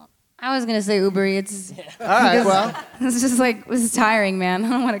 I was gonna say Uber Eats. All right, well. It's just like, this is tiring, man. I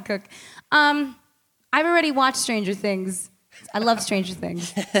don't want to cook. I've already watched Stranger Things. I love Stranger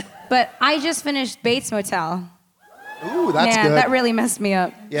Things. But I just finished Bates Motel. Ooh, that's Man, good. that really messed me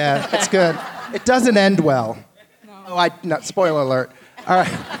up. Yeah, that's good. It doesn't end well. No. Spoiler alert. All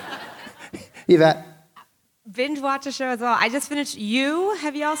right. Yvette. Binge watch a show as well. I just finished You.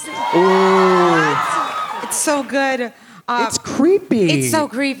 Have y'all seen it? Ooh. It's so good. It's creepy. It's so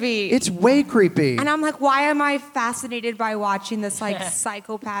creepy. It's way creepy. And I'm like, why am I fascinated by watching this like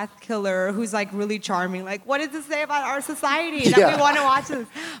psychopath killer who's like really charming? Like, what does this say about our society that we want to watch this?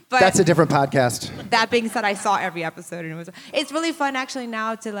 But that's a different podcast. that being said, I saw every episode and it's really fun actually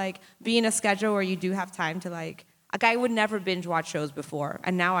now to like be in a schedule where you do have time to like I would never binge watch shows before,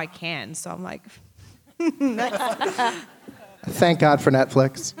 and now I can. So I'm like, Thank God for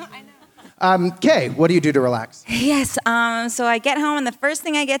Netflix. Kay, what do you do to relax? Yes, so I get home and the first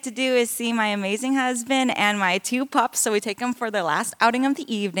thing I get to do is see my amazing husband and my 2 pups. So we take them for the last outing of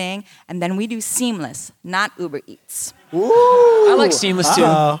the evening, and then we do Seamless, not Uber Eats. Ooh. I like Seamless too.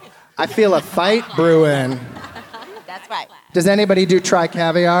 I feel a fight brewing. That's right. Does anybody do Try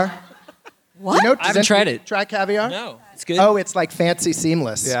Caviar? What? You know, I haven't tried it. Try Caviar? No, it's good. Oh, it's like fancy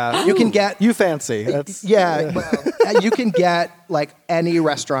Seamless. Yeah. You can get... You fancy. That's, you can get like any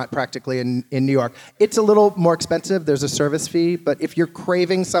restaurant practically in New York. It's a little more expensive. There's a service fee. But if you're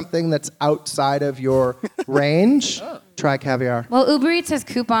craving something that's outside of your range, Try Caviar. Well, Uber Eats has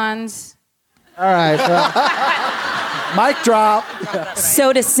coupons. All right. Mic drop.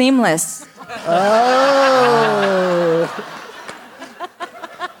 So does Seamless. Oh.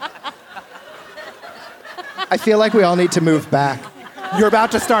 I feel like we all need to move back. You're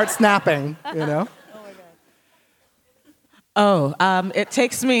about to start snapping, you know? It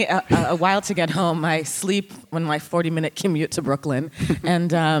takes me a while to get home. I sleep on my 40-minute commute to Brooklyn,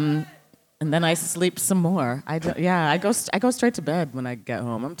 and then I sleep some more. I go straight to bed when I get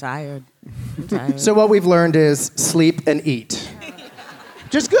home. I'm tired. So what we've learned is sleep and eat.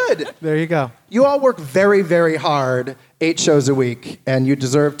 Just good. There you go. You all work very, very hard, 8 shows a week, and you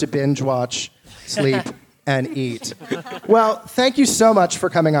deserve to binge watch, sleep, and eat. Well, thank you so much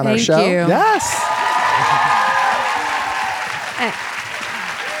for coming on our show. Thank you. Yes.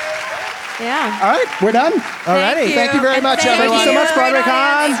 Yeah. All right, we're done. Alrighty. Thank you very much, everyone. Thank you so much,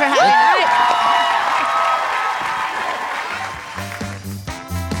 BroadwayCon. Thanks for having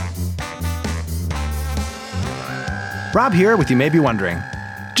me. Rob here with You May Be Wondering.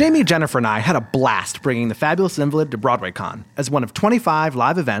 Jamie, Jennifer, and I had a blast bringing the Fabulous Invalid to BroadwayCon as one of 25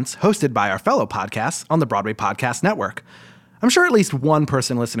 live events hosted by our fellow podcasts on the Broadway Podcast Network. I'm sure at least one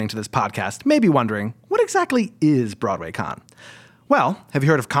person listening to this podcast may be wondering, what exactly is BroadwayCon? Well, have you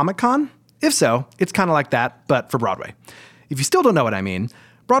heard of Comic-Con? If so, it's kind of like that, but for Broadway. If you still don't know what I mean,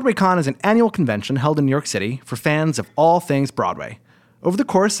 BroadwayCon is an annual convention held in New York City for fans of all things Broadway. Over the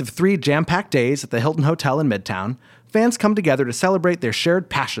course of 3 jam-packed days at the Hilton Hotel in Midtown, fans come together to celebrate their shared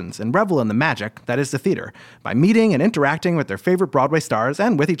passions and revel in the magic that is the theater by meeting and interacting with their favorite Broadway stars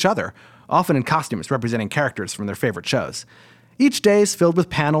and with each other, often in costumes representing characters from their favorite shows. Each day is filled with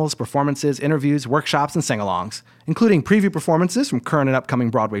panels, performances, interviews, workshops, and sing-alongs, including preview performances from current and upcoming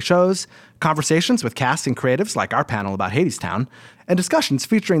Broadway shows, conversations with cast and creatives like our panel about Hadestown, and discussions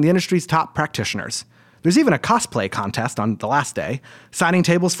featuring the industry's top practitioners. There's even a cosplay contest on the last day, signing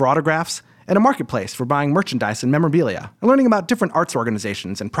tables for autographs, and a marketplace for buying merchandise and memorabilia, and learning about different arts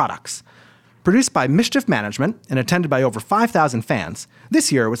organizations and products. Produced by Mischief Management and attended by over 5,000 fans,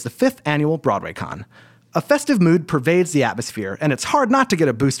 this year was the 5th annual BroadwayCon. A festive mood pervades the atmosphere, and it's hard not to get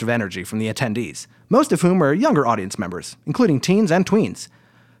a boost of energy from the attendees, most of whom are younger audience members, including teens and tweens.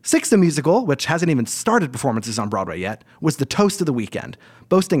 Six the Musical, which hasn't even started performances on Broadway yet, was the toast of the weekend,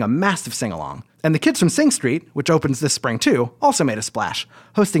 boasting a massive sing-along. And the Kids from Sing Street, which opens this spring too, also made a splash,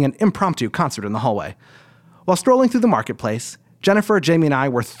 hosting an impromptu concert in the hallway. While strolling through the marketplace, Jennifer, Jamie, and I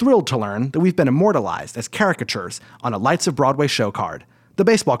were thrilled to learn that we've been immortalized as caricatures on a Lights of Broadway show card, the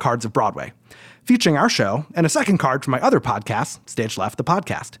baseball cards of Broadway, featuring our show and a second card from my other podcast, Stage Left, the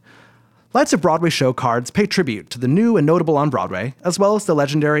podcast. Lights of Broadway show cards pay tribute to the new and notable on Broadway, as well as the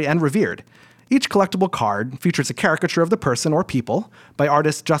legendary and revered. Each collectible card features a caricature of the person or people by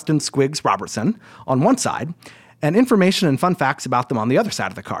artist Justin Squiggs Robertson on one side, and information and fun facts about them on the other side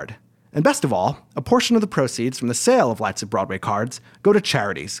of the card. And best of all, a portion of the proceeds from the sale of Lights of Broadway cards go to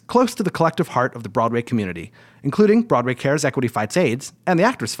charities close to the collective heart of the Broadway community, including Broadway Cares Equity Fights AIDS and the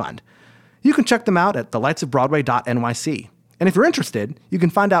Actors Fund. You can check them out at thelightsofbroadway.nyc. And if you're interested, you can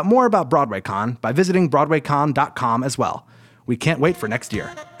find out more about BroadwayCon by visiting BroadwayCon.com as well. We can't wait for next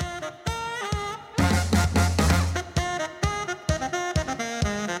year.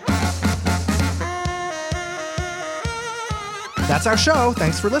 That's our show.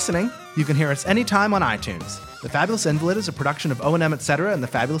 Thanks for listening. You can hear us anytime on iTunes. The Fabulous Invalid is a production of O&M Etc. and the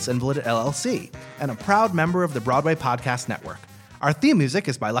Fabulous Invalid LLC, and a proud member of the Broadway Podcast Network. Our theme music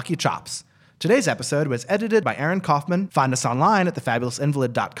is by Lucky Chops. Today's episode was edited by Aaron Kaufman. Find us online at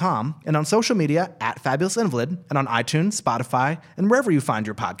thefabulousinvalid.com and on social media at Fabulous Invalid and on iTunes, Spotify, and wherever you find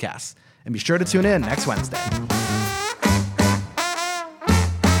your podcasts. And be sure to tune in next Wednesday.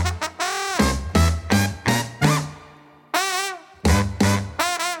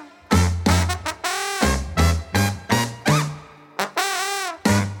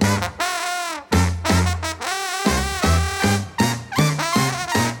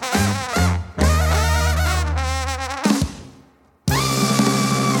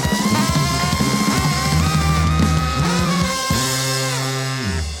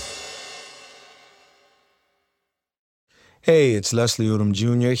 Hey, it's Leslie Odom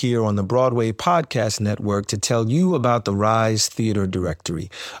Jr. here on the Broadway Podcast Network to tell you about the Rise Theater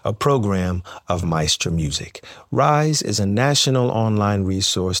Directory, a program of Maestro Music. Rise is a national online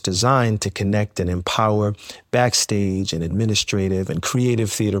resource designed to connect and empower backstage and administrative and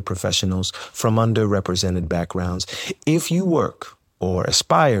creative theater professionals from underrepresented backgrounds. If you work or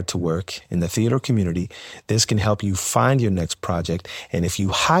aspire to work in the theater community, this can help you find your next project. And if you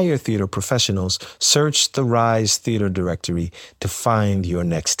hire theater professionals, search the Rise Theater Directory to find your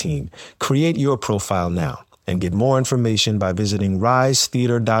next team. Create your profile now and get more information by visiting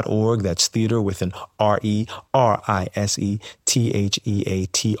risetheater.org. That's theater with an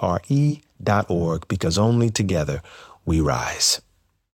RERISETHEATRE.org, because only together we rise.